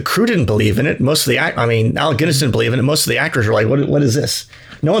 Like the crew didn't believe in it. Most of the Alec Guinness didn't believe in it. Most of the actors were like, "What is this?"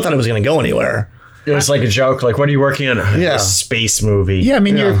 No one thought it was going to go anywhere. It was like a joke. Like, what are you working on? A space movie. Yeah, I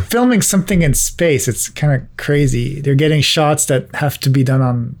mean, you're filming something in space. It's kind of crazy. They're getting shots that have to be done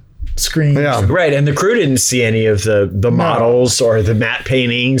on screen. Yeah, right. And the crew didn't see any of the models or the matte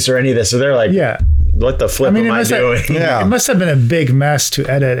paintings or any of this. So they're like, what the flip am I doing? It must have been a big mess to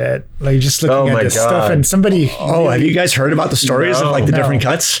edit it. Like just looking at this stuff, and somebody. Have you guys heard about the stories of like the different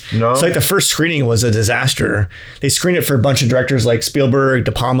cuts? No. It's like the first screening was a disaster. They screened it for a bunch of directors like Spielberg,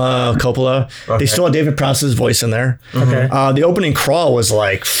 De Palma, Coppola. Okay. They still had David Prowse's voice in there. Okay. The opening crawl was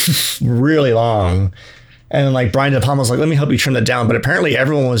like really long. And like Brian De Palma was like, let me help you trim that down. But apparently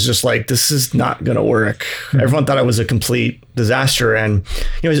everyone was just like, this is not going to work. Everyone thought it was a complete disaster. And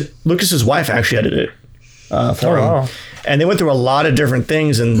Lucas's wife actually edited it for him. Wow. And they went through a lot of different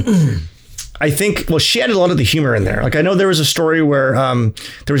things. And I think, she added a lot of the humor in there. Like I know there was a story where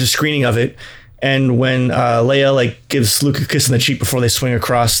there was a screening of it. And when Leia like gives Luke a kiss on the cheek before they swing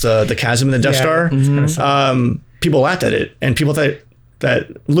across the chasm in the Death Star, people laughed at it. And people thought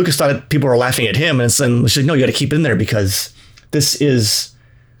that Lucas thought people were laughing at him, and then she's like, "No, you got to keep it in there because this is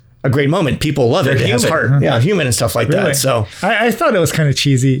a great moment. People love it. It has heart, human and stuff like that." So I thought it was kind of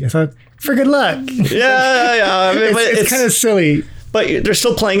cheesy. I thought, for good luck. Yeah. I mean, it's kind of silly. But they're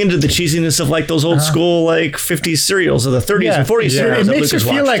still playing into the cheesiness of like those old school like 50s serials or the 30s and 40s serials. It makes you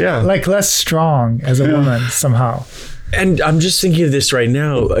feel like less strong as a woman somehow. And I'm just thinking of this right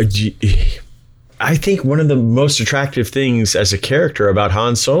now. I think one of the most attractive things as a character about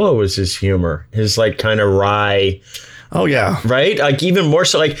Han Solo was his humor, his like kind of wry. Oh yeah. Right? Like even more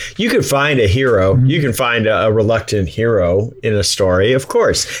so, like you could find a hero, you can find a reluctant hero in a story, of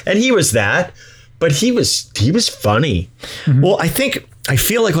course. And he was that, but he was funny. Well, I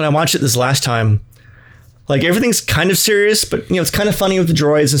feel like when I watched it this last time, like everything's kind of serious, but it's kind of funny with the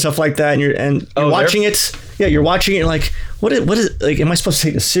droids and stuff like that. And you're watching it. Yeah, you're watching it. You're like, what is like? Am I supposed to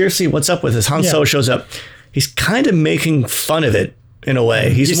take this seriously? What's up with this? Han Solo shows up. He's kind of making fun of it in a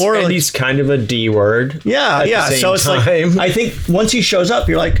way. He's kind of a D word. Yeah. So it's like I think once he shows up,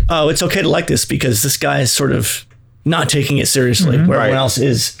 you're like, oh, it's okay to like this because this guy is sort of not taking it seriously, where everyone else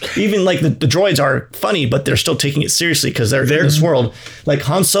is. Even like the droids are funny, but they're still taking it seriously because they're in this world. Like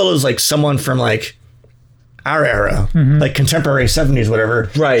Han Solo is like someone from like our era, like contemporary 70s, whatever.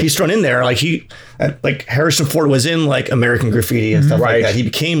 Right. He's thrown in there. Like Harrison Ford was in like American Graffiti and stuff like that. He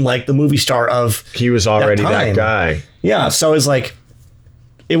became like the movie star of. He was already that guy. Yeah. So it's like,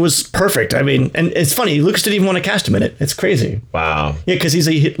 it was perfect. I mean, and it's funny. Lucas didn't even want to cast him in it. It's crazy. Wow. Yeah, because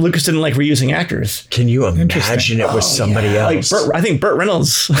Lucas didn't like reusing actors. Can you imagine it was somebody else? Like I think Burt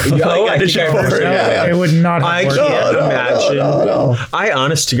Reynolds. I think I heard that. It would not have I worked. can't imagine. No. I,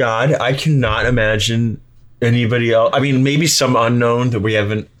 honest to God, I cannot imagine anybody else. I mean, maybe some unknown that we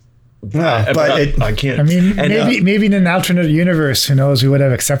haven't. Yeah, but I can't. I mean, and, maybe in an alternate universe, who knows? We would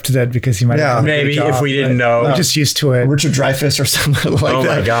have accepted it because he might have done a maybe good job, if we didn't but know. we're just used to it. Richard Dreyfuss or something like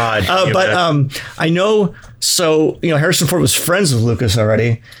that. Oh my God. I know. So Harrison Ford was friends with Lucas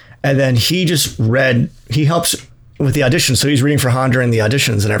already, and then he helps with the auditions. So he's reading for Han during the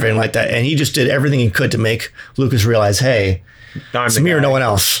auditions and everything like that, and he just did everything he could to make Lucas realize, hey, it's me or no one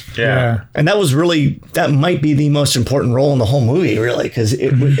else. Yeah. And that might be the most important role in the whole movie, really, because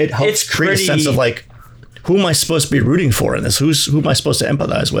it helps create a sense of like, who am I supposed to be rooting for in this? Who am I supposed to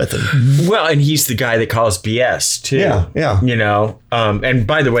empathize with? And, well, and he's the guy that calls BS too. Yeah. And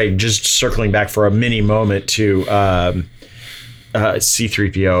by the way, just circling back for a mini moment to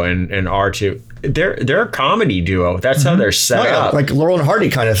C-3PO and R2. They're a comedy duo. That's how they're set up. Like Laurel and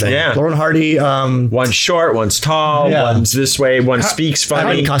Hardy kind of thing. Yeah. Laurel and Hardy. One's short, one's tall, one's this way, one speaks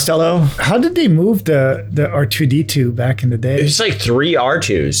funny. Costello. How did they move the R2D2 back in the day? It was like 3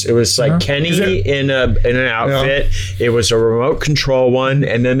 R2s. It was like Kenny in an outfit. Yeah. It was a remote control one,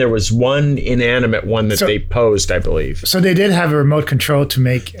 and then there was one inanimate one that they posed, I believe. So they did have a remote control to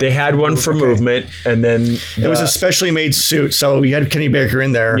make. They had one for movement, and then it was a specially made suit. So you had Kenny Baker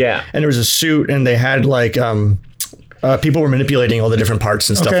in there. Yeah. And there was a suit, and they had like people were manipulating all the different parts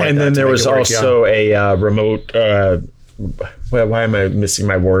and stuff like that. And then there was also a remote. Why am I missing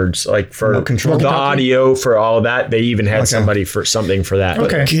my words? Like for control the audio for all of that, they even had somebody for something for that.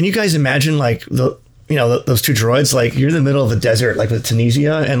 Okay. Can you guys imagine like those two droids? Like you're in the middle of the desert, like with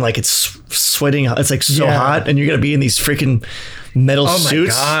Tunisia, and like it's sweating. It's like so hot, and you're gonna be in these freaking metal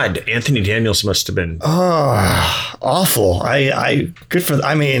suits. Oh my God, Anthony Daniels must have been awful. I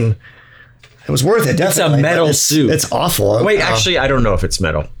mean, it was worth it. Definitely. It's a metal suit. It's awful. Wait, actually, I don't know if it's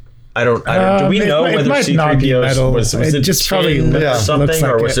metal. I don't. Do we know whether C-3PO was it just probably something like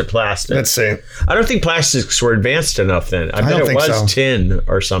or was it plastic? Let's see. I don't think plastics were advanced enough then. I bet don't it think was so. tin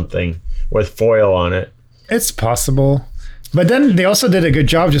or something with foil on it. It's possible. But then they also did a good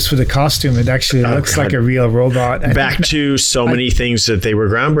job just with the costume. It actually looks like a real robot. Back to so many things that they were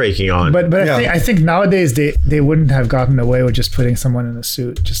groundbreaking on. But I think nowadays they wouldn't have gotten away with just putting someone in a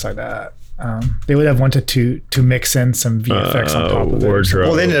suit just like that. They would have wanted to mix in some VFX on top of it. Wardrobe.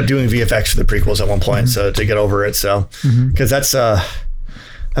 Well, they ended up doing VFX for the prequels at one point, so to get over it. So because that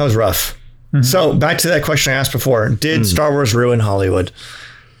was rough. So back to that question I asked before: did Star Wars ruin Hollywood?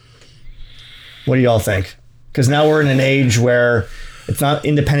 What do y'all think? Because now we're in an age where it's not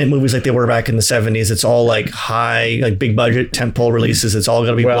independent movies like they were back in the 70s. It's all like high, like big budget tentpole releases. It's all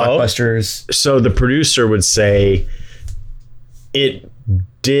going to be blockbusters. So the producer would say it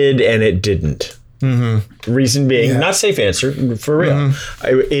did and it didn't. Reason being, not safe answer, for real.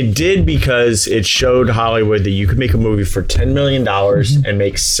 It did because it showed Hollywood that you could make a movie for $10 million and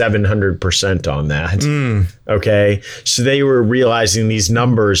make 700% on that. Okay. So they were realizing these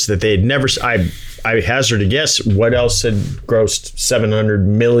numbers that they had never, I hazard to guess what else had grossed $700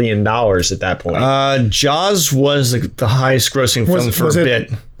 million at that point. Jaws was the highest grossing film for a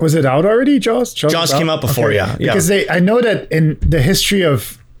bit. Was it out already, Jaws? Jaws came out before, yeah. Because I know that in the history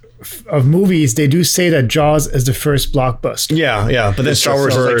of movies, they do say that Jaws is the first blockbuster. Yeah. But then Star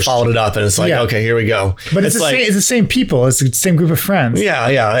Wars like followed it up, and it's like, okay, here we go. But it's the same people. It's the same group of friends.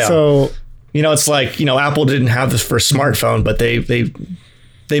 Yeah. So it's like Apple didn't have this first smartphone, but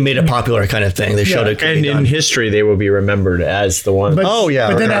they made it popular kind of thing. They showed it. And in history, they will be remembered as the one. But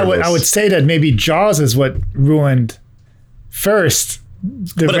then I would say that maybe Jaws is what ruined first.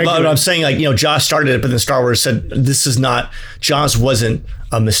 But I'm saying, like, Jaws started it, but then Star Wars said Jaws wasn't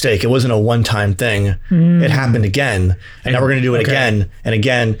a mistake. It wasn't a one-time thing. It happened again, and now we're going to do it again and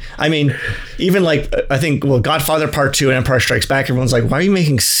again. I mean, even like I think Godfather Part 2 and Empire Strikes Back. Everyone's like, why are you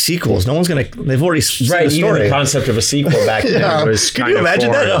making sequels? No one's going to. They've already seen the story. Even the concept of a sequel back then was kind of. Can you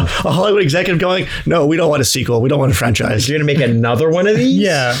imagine that? A Hollywood executive going, "No, we don't want a sequel. We don't want a franchise. You're going to make another one of these?"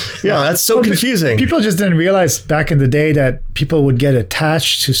 Yeah. That's so confusing. People just didn't realize back in the day that people would get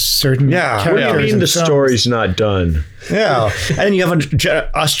attached to certain characters. What do you mean the story's not done? Yeah, and you have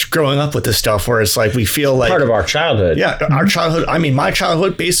us growing up with this stuff where it's like we feel like part of our childhood. Yeah, our childhood. I mean, my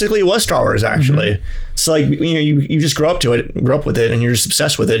childhood basically was Star Wars. Actually, so like you just grow up with it, and you're just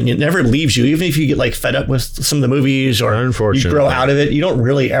obsessed with it, and it never leaves you. Even if you get like fed up with some of the movies or you grow out of it, you don't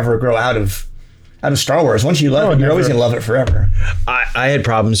really ever grow out of Star Wars. Once you love it, you're always gonna love it forever. I had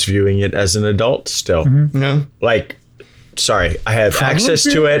problems viewing it as an adult still. Yeah, like sorry, I have access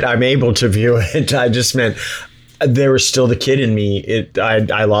to it. I'm able to view it. I just meant there was still the kid in me.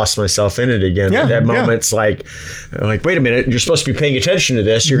 I lost myself in it again. Yeah, at moments like, wait a minute, you're supposed to be paying attention to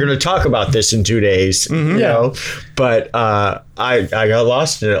this. You're going to talk about this in 2 days, you know? But I got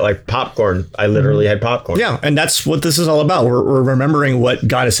lost in it like popcorn. I literally had popcorn. Yeah, and that's what this is all about. We're remembering what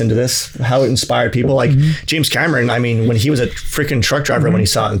got us into this, how it inspired people. Like James Cameron, I mean, when he was a freaking truck driver when he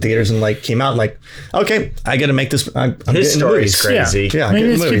saw it in theaters and like came out and like, okay, I got to make this. His story is crazy. Yeah, I mean,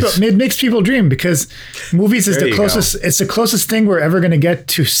 it makes people dream because movies is the closest. It's the closest thing we're ever going to get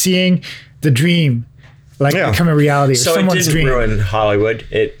to seeing the dream become a reality. So it didn't ruin Hollywood.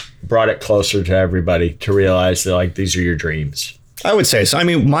 It brought it closer to everybody to realize that like these are your dreams. I would say so. I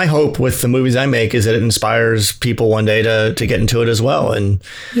mean, my hope with the movies I make is that it inspires people one day to get into it as well, and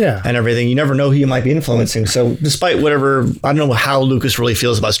everything. You never know who you might be influencing. So, despite whatever, I don't know how Lucas really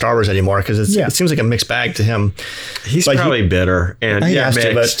feels about Star Wars anymore because it seems like a mixed bag to him. He's probably bitter and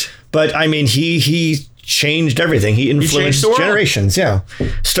mixed. But I mean, he changed everything. He influenced generations. Yeah,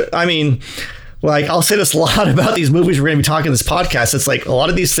 I mean. Like, I'll say this a lot about these movies we're going to be talking in this podcast. It's like a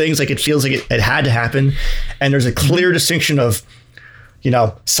lot of these things, like it feels like it had to happen. And there's a clear distinction of, you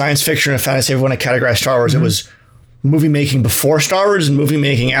know, science fiction and fantasy. Everyone categorized Star Wars. It was movie making before Star Wars and movie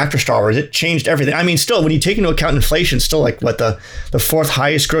making after Star Wars. It changed everything. I mean, still, when you take into account inflation, still like what the fourth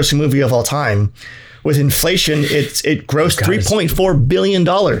highest grossing movie of all time. With inflation, it grossed $3.4 billion.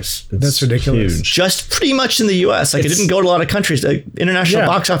 That's ridiculous. Huge. Just pretty much in the U.S. Like it didn't go to a lot of countries. The international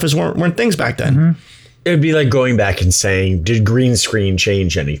box office weren't things back then. It would be like going back and saying, did green screen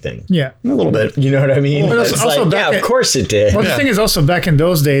change anything? Yeah. A little bit. You know what I mean? Well, it's also like, of course it did. Well, the thing is also back in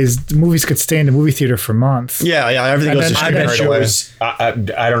those days, the movies could stay in the movie theater for months. Yeah, everything goes to streaming right away.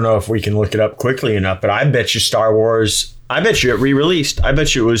 I don't know if we can look it up quickly enough, but I bet you Star Wars... I bet you it re-released. I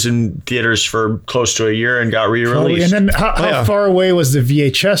bet you it was in theaters for close to a year and got re-released. And then how far away was the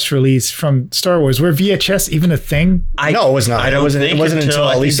VHS release from Star Wars? Were VHS even a thing? No, it was not. It wasn't until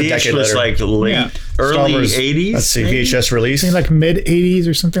at least a decade later. It was like early 80s. Let's see, VHS release. I think like mid 80s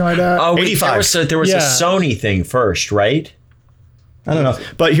or something like that. Oh, 85. There was a Sony thing first, right? I don't know.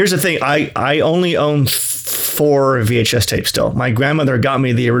 But here's the thing. I only own 4 VHS tapes still. My grandmother got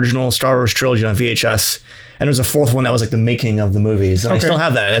me the original Star Wars trilogy on VHS. And there was a 4th one that was like the making of the movies. And I still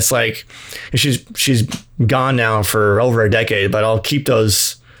have that. It's like, she's gone now for over a decade, but I'll keep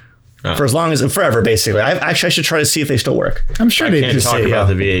those for as long as, forever, basically. I should try to see if they still work. I'm sure they do. I can't talk about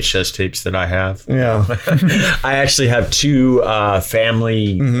the VHS tapes that I have. Yeah. I actually have 2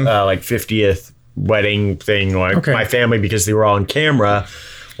 family, like 50th wedding thing. Like my family, because they were all on camera,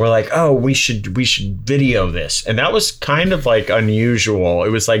 were like, oh, we should video this. And that was kind of like unusual. It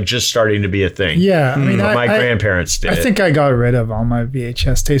was like just starting to be a thing. Yeah. I mean, my grandparents did. I think I got rid of all my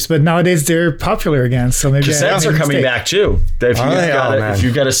VHS tapes, but nowadays they're popular again. So maybe cassettes are coming back too. If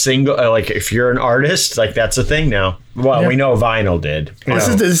you've got a single, like if you're an artist, like that's a thing now. Well, we know vinyl did. This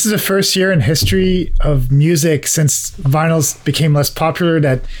is the first year in history of music since vinyls became less popular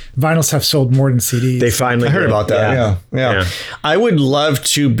that vinyls have sold more than CDs. They finally heard about that. Yeah. I would love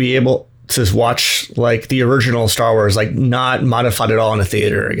to be able to watch like the original Star Wars, like not modified at all in a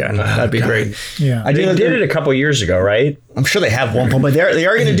theater again. That'd be great. Yeah. They did it a couple years ago, right? I'm sure they have one point, but they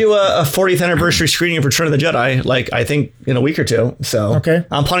are going to do a 40th anniversary screening of Return of the Jedi, like I think in a week or 2. So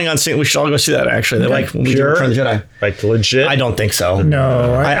I'm planning on seeing. We should all go see that. Actually, like when we do Return of the Jedi, like legit. I don't think so.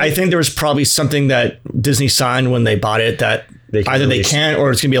 No, I think there was probably something that Disney signed when they bought it that either they can't, or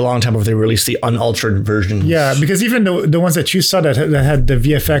it's going to be a long time before they release the unaltered version. Yeah, because even the ones that you saw that had the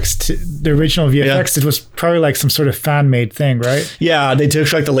VFX, the original VFX, it was probably like some sort of fan made thing, right? Yeah, they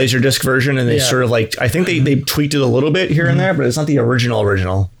took like the Laserdisc version and they sort of like, I think they tweaked it a little bit here and there, but it's not the original.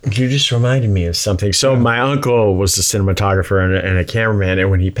 You just reminded me of something. So my uncle was a cinematographer and a cameraman, and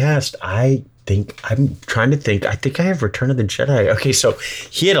when he passed, I'm trying to think. I think I have Return of the Jedi. Okay, so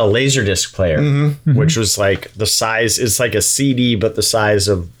he had a Laserdisc player, which was like the size. It's like a CD, but the size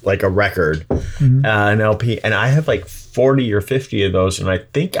of like a record, an LP. And I have like 40 or 50 of those, and I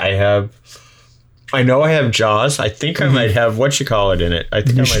think I have. I know I have Jaws. I think I might have what you call it in it. I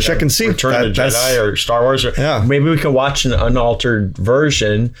think I might check and see Return of the Jedi or Star Wars. Or maybe we can watch an unaltered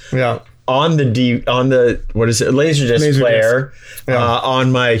version. Yeah. On the what is it? Laserdisc player.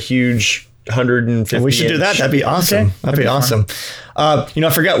 On my huge 150. We should do that. That'd be awesome. Okay. That'd be awesome. I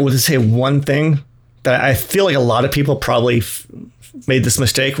forgot to say one thing that I feel like a lot of people probably made this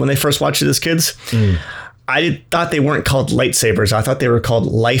mistake when they first watched it as kids. I thought they weren't called lightsabers. I thought they were called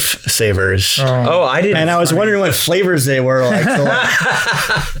life savers. Oh, I didn't. And I was wondering what flavors they were. Like, so,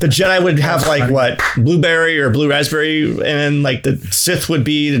 the Jedi would have like what, blueberry or blue raspberry, and like the Sith would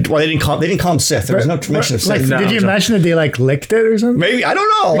be. Well, they didn't call them Sith. There was no mention of Sith. Did you imagine that they like licked it or something? Maybe, I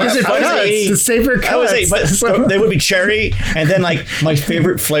don't know. Because it's the saber cuts. But they would be cherry, and then like my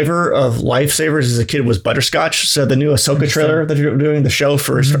favorite flavor of lifesavers as a kid was butterscotch. So the new Ahsoka trailer that you're doing the show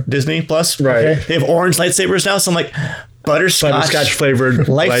for Disney Plus, right? They have orange lightsabers now, so I'm like, butterscotch flavored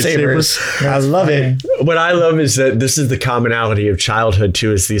lightsabers. I love it. What I love is that this is the commonality of childhood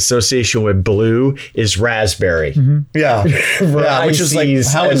too. Is the association with blue is raspberry. Yeah, which is like,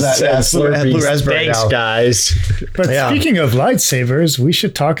 how is that? Yeah, blue raspberry. Thanks, now. guys. But speaking of lightsabers, we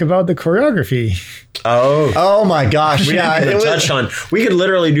should talk about the choreography. Oh my gosh! We could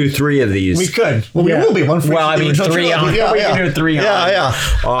literally do 3 of these. We could. Well, we will be one for. Well, I mean, 3 on. We can do 3 on.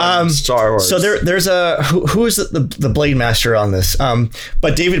 On Star Wars. So there's a who is the Blade Master on this?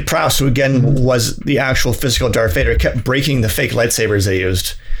 But David Prowse, who again was the actual physical Darth Vader, kept breaking the fake lightsabers they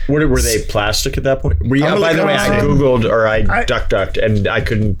used. Were they plastic at that point? By the way, I Googled or I ducked and I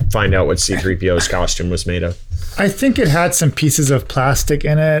couldn't find out what C-3PO's costume was made of. I think it had some pieces of plastic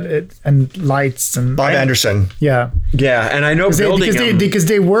in it and lights and Bob Anderson. Yeah, and I know because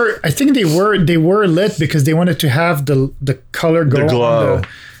they were lit because they wanted to have the color go glow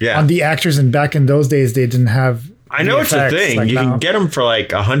on the actors, and back in those days they didn't have. I know it's a thing. Like you can get them for like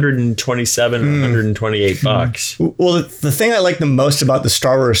 $127, $128. Well, the thing I like the most about the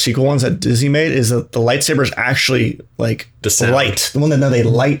Star Wars sequel ones that Disney made is that the lightsabers actually like light. The one that they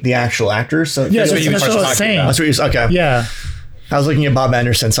light the actual actors. So yeah, that's what I was saying. That's what you okay. Yeah. I was looking at Bob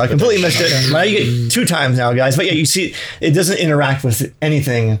Anderson, so I completely missed it. Now you get 2 times now, guys. But yeah, you see, it doesn't interact with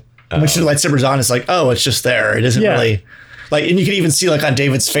anything. Once the lightsaber's on, it's like, it's just there. It isn't really like, and you can even see like on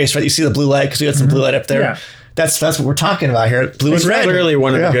David's face, right? You see the blue light because we got some blue light up there. Yeah. That's what we're talking about here. Blue and red. Clearly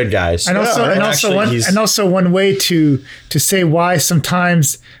one of the good guys. And also one way to say why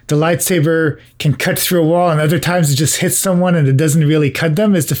sometimes the lightsaber can cut through a wall and other times it just hits someone and it doesn't really cut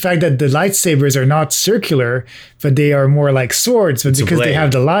them is the fact that the lightsabers are not circular, but they are more like swords. But because they have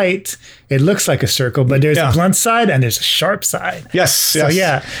the light, it looks like a circle, but there's a blunt side and there's a sharp side. Yes. So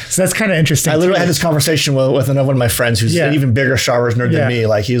so that's kind of interesting. I literally had this conversation with another one of my friends who's an even bigger Star Wars nerd than me.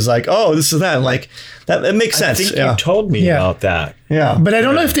 Like he was like, "Oh, this is that." I'm like, that makes sense. I think you told me about that. Yeah, but I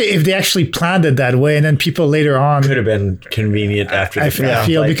don't know if they actually planned it that way, and then people later on could have been convenient after the fact. I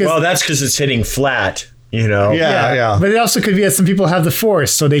feel because that's because it's hitting flat. Yeah. But it also could be that some people have the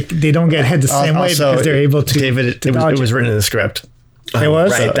Force, so they don't get hit the same way because they're able to. David, it was written in the script. It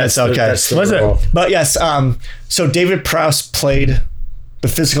was? Right, that's okay. Was it? But yes, so David Prowse played the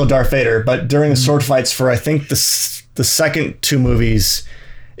physical Darth Vader, but during the sword fights for I think the second 2 movies,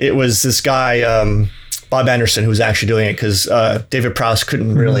 it was this guy Bob Anderson who was actually doing it because David Prowse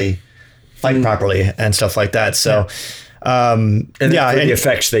couldn't really fight properly and stuff like that. So. And for the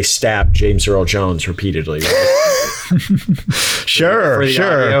effects, they stabbed James Earl Jones repeatedly. Right? Sure.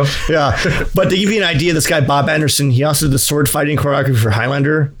 Yeah. But to give you an idea, this guy, Bob Anderson, he also did the sword fighting choreography for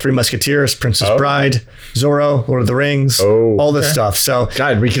Highlander, 3 Musketeers, Princess Bride, Zorro, Lord of the Rings, all this stuff. So,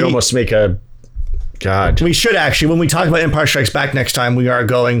 God, we could almost make a. God. We should actually, when we talk about Empire Strikes Back next time, we are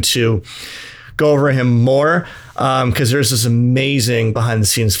going to go over him more because there's this amazing behind the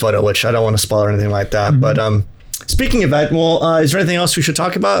scenes photo, which I don't want to spoil or anything like that. But, speaking of that, is there anything else we should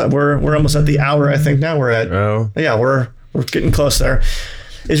talk about? We're almost at the hour, I think. Now we're at. Yeah, we're getting close there.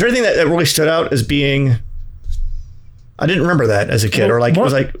 Is there anything that really stood out as being? I didn't remember that as a kid, or like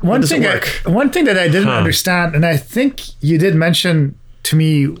was like one thing. One thing that I didn't understand, and I think you did mention to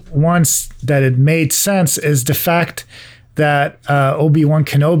me once that it made sense, is the fact that Obi-Wan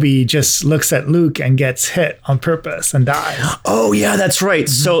Kenobi just looks at Luke and gets hit on purpose and dies. Oh yeah, that's right.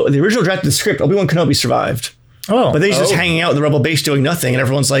 So the original draft of the script, Obi-Wan Kenobi survived. But then he's just hanging out in the rebel base doing nothing, and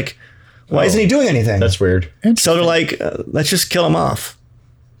everyone's like, why isn't he doing anything? That's weird. So they're like, let's just kill him off.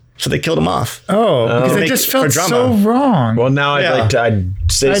 So they killed him off. Because it just felt so wrong. Well, now I'd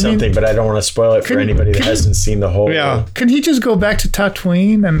say something, but I don't want to spoil it for anybody that hasn't seen the whole. Yeah. Can he just go back to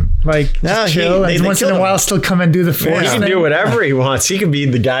Tatooine and just chill and once in a while still come and do the Force? He can do whatever he wants. He can be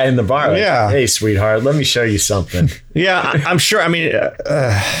the guy in the bar. Like, hey, sweetheart, let me show you something. I'm sure. I mean,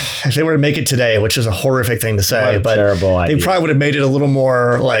 if they were to make it today, which is a horrific thing to say, but terrible idea. They probably would have made it a little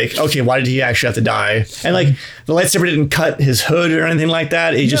more like, okay, why did he actually have to die? And like the lightsaber didn't cut his hood or anything like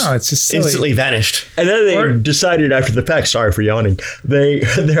that. He just instantly vanished. And then they decided after the fact, sorry for yawning,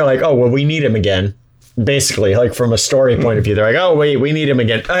 they're like, oh, well, we need him again. basically, like from a story point of view. They're like, oh wait, we need him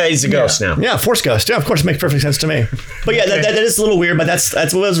again. Oh, he's a ghost now. Yeah, Force Ghost. Yeah, of course, it makes perfect sense to me. But yeah, that is a little weird. But that's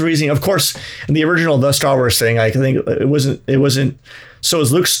what was the reasoning. Of course, in the original The Star Wars thing, I think it wasn't. So it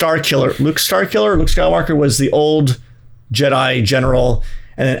was Luke Skywalker. Luke Skywalker was the old Jedi general,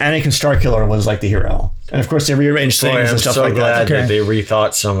 and then Anakin Starkiller was like the hero. And of course, they rearranged things and stuff like that. I'm so glad that they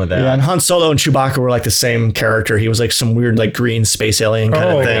rethought some of that. Yeah, and Han Solo and Chewbacca were like the same character. He was like some weird like green space alien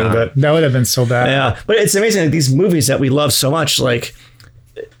kind of thing. Yeah. But that would have been so bad. Yeah, but it's amazing that these movies that we love so much, like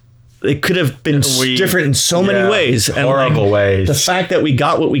they could have been different in so many ways. And horrible ways. The fact that we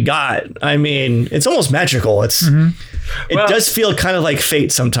got what we got, I mean, it's almost magical. It does feel kind of like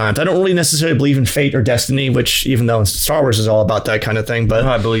fate sometimes. I don't really necessarily believe in fate or destiny, which even though Star Wars is all about that kind of thing, but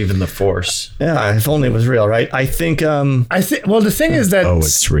I believe in the Force. Yeah, if only it was real, right? I think. Well, the thing is that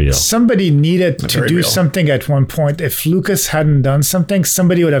it's real. Somebody needed to do something at one point. If Lucas hadn't done something,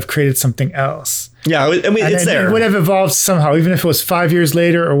 somebody would have created something else. Yeah, I mean, it's there. It would have evolved somehow, even if it was 5 years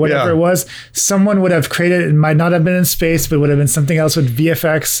later or whatever it was. Someone would have created. It might not have been in space, but it would have been something else with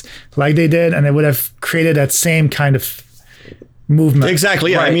VFX, like they did, and it would have created that same kind of movement.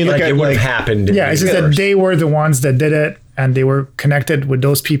 Exactly. Yeah, right. I mean, look like at what happened. In it's just that they were the ones that did it, and they were connected with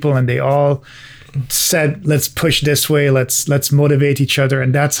those people, and they all said, let's push this way, let's motivate each other,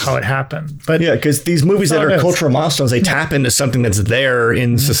 and that's how it happened. But yeah, because these movies that are cultural milestones, they tap into something that's there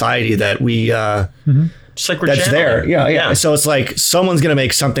in society that we just like that's there. Yeah. So it's like someone's gonna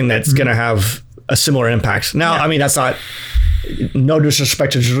make something that's gonna have a similar impact. Now, I mean, that's not no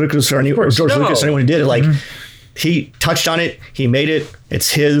disrespect to George Lucas or Lucas or anyone who did it. Like he touched on it, he made it,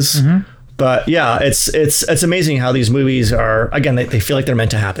 it's his. But yeah, it's amazing how these movies are, again, they feel like they're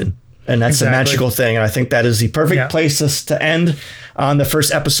meant to happen. And that's a magical thing. And I think that is the perfect place to end on the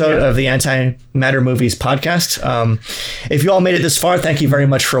first episode of the Antimatter Movies podcast. If you all made it this far, thank you very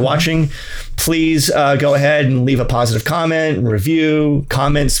much for watching. Please go ahead and leave a positive comment, review,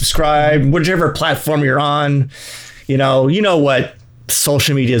 comment, subscribe, whichever platform you're on. You know what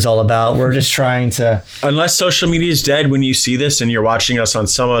social media is all about. We're just trying to, unless social media is dead when you see this and you're watching us on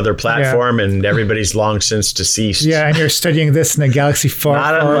some other platform and everybody's long since deceased. Yeah, and you're studying this in a galaxy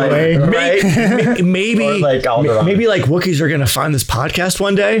far away. Right? Maybe like Wookiees are going to find this podcast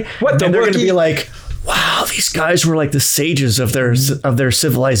one day. And they're going to be like, wow, these guys were like the sages of their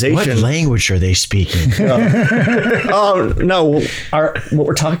civilization. What language are they speaking? Oh no, what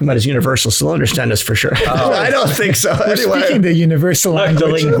we're talking about is universal, so they'll understand us for sure. I don't think so. We're speaking the universal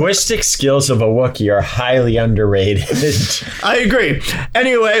language. The linguistic skills of a Wookiee are highly underrated. I agree.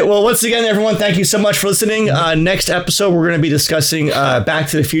 Anyway, well, once again, everyone, thank you so much for listening. Next episode, we're going to be discussing Back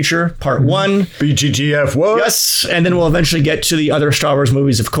to the Future Part 1. BGGF, what? Yes, and then we'll eventually get to the other Star Wars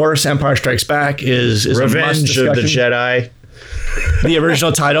movies, of course. Empire Strikes Back is Revenge of the Jedi. The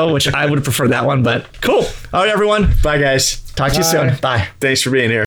original title, which I would prefer that one, but cool. All right, everyone. Bye, guys. Talk to you soon. Bye. Thanks for being here.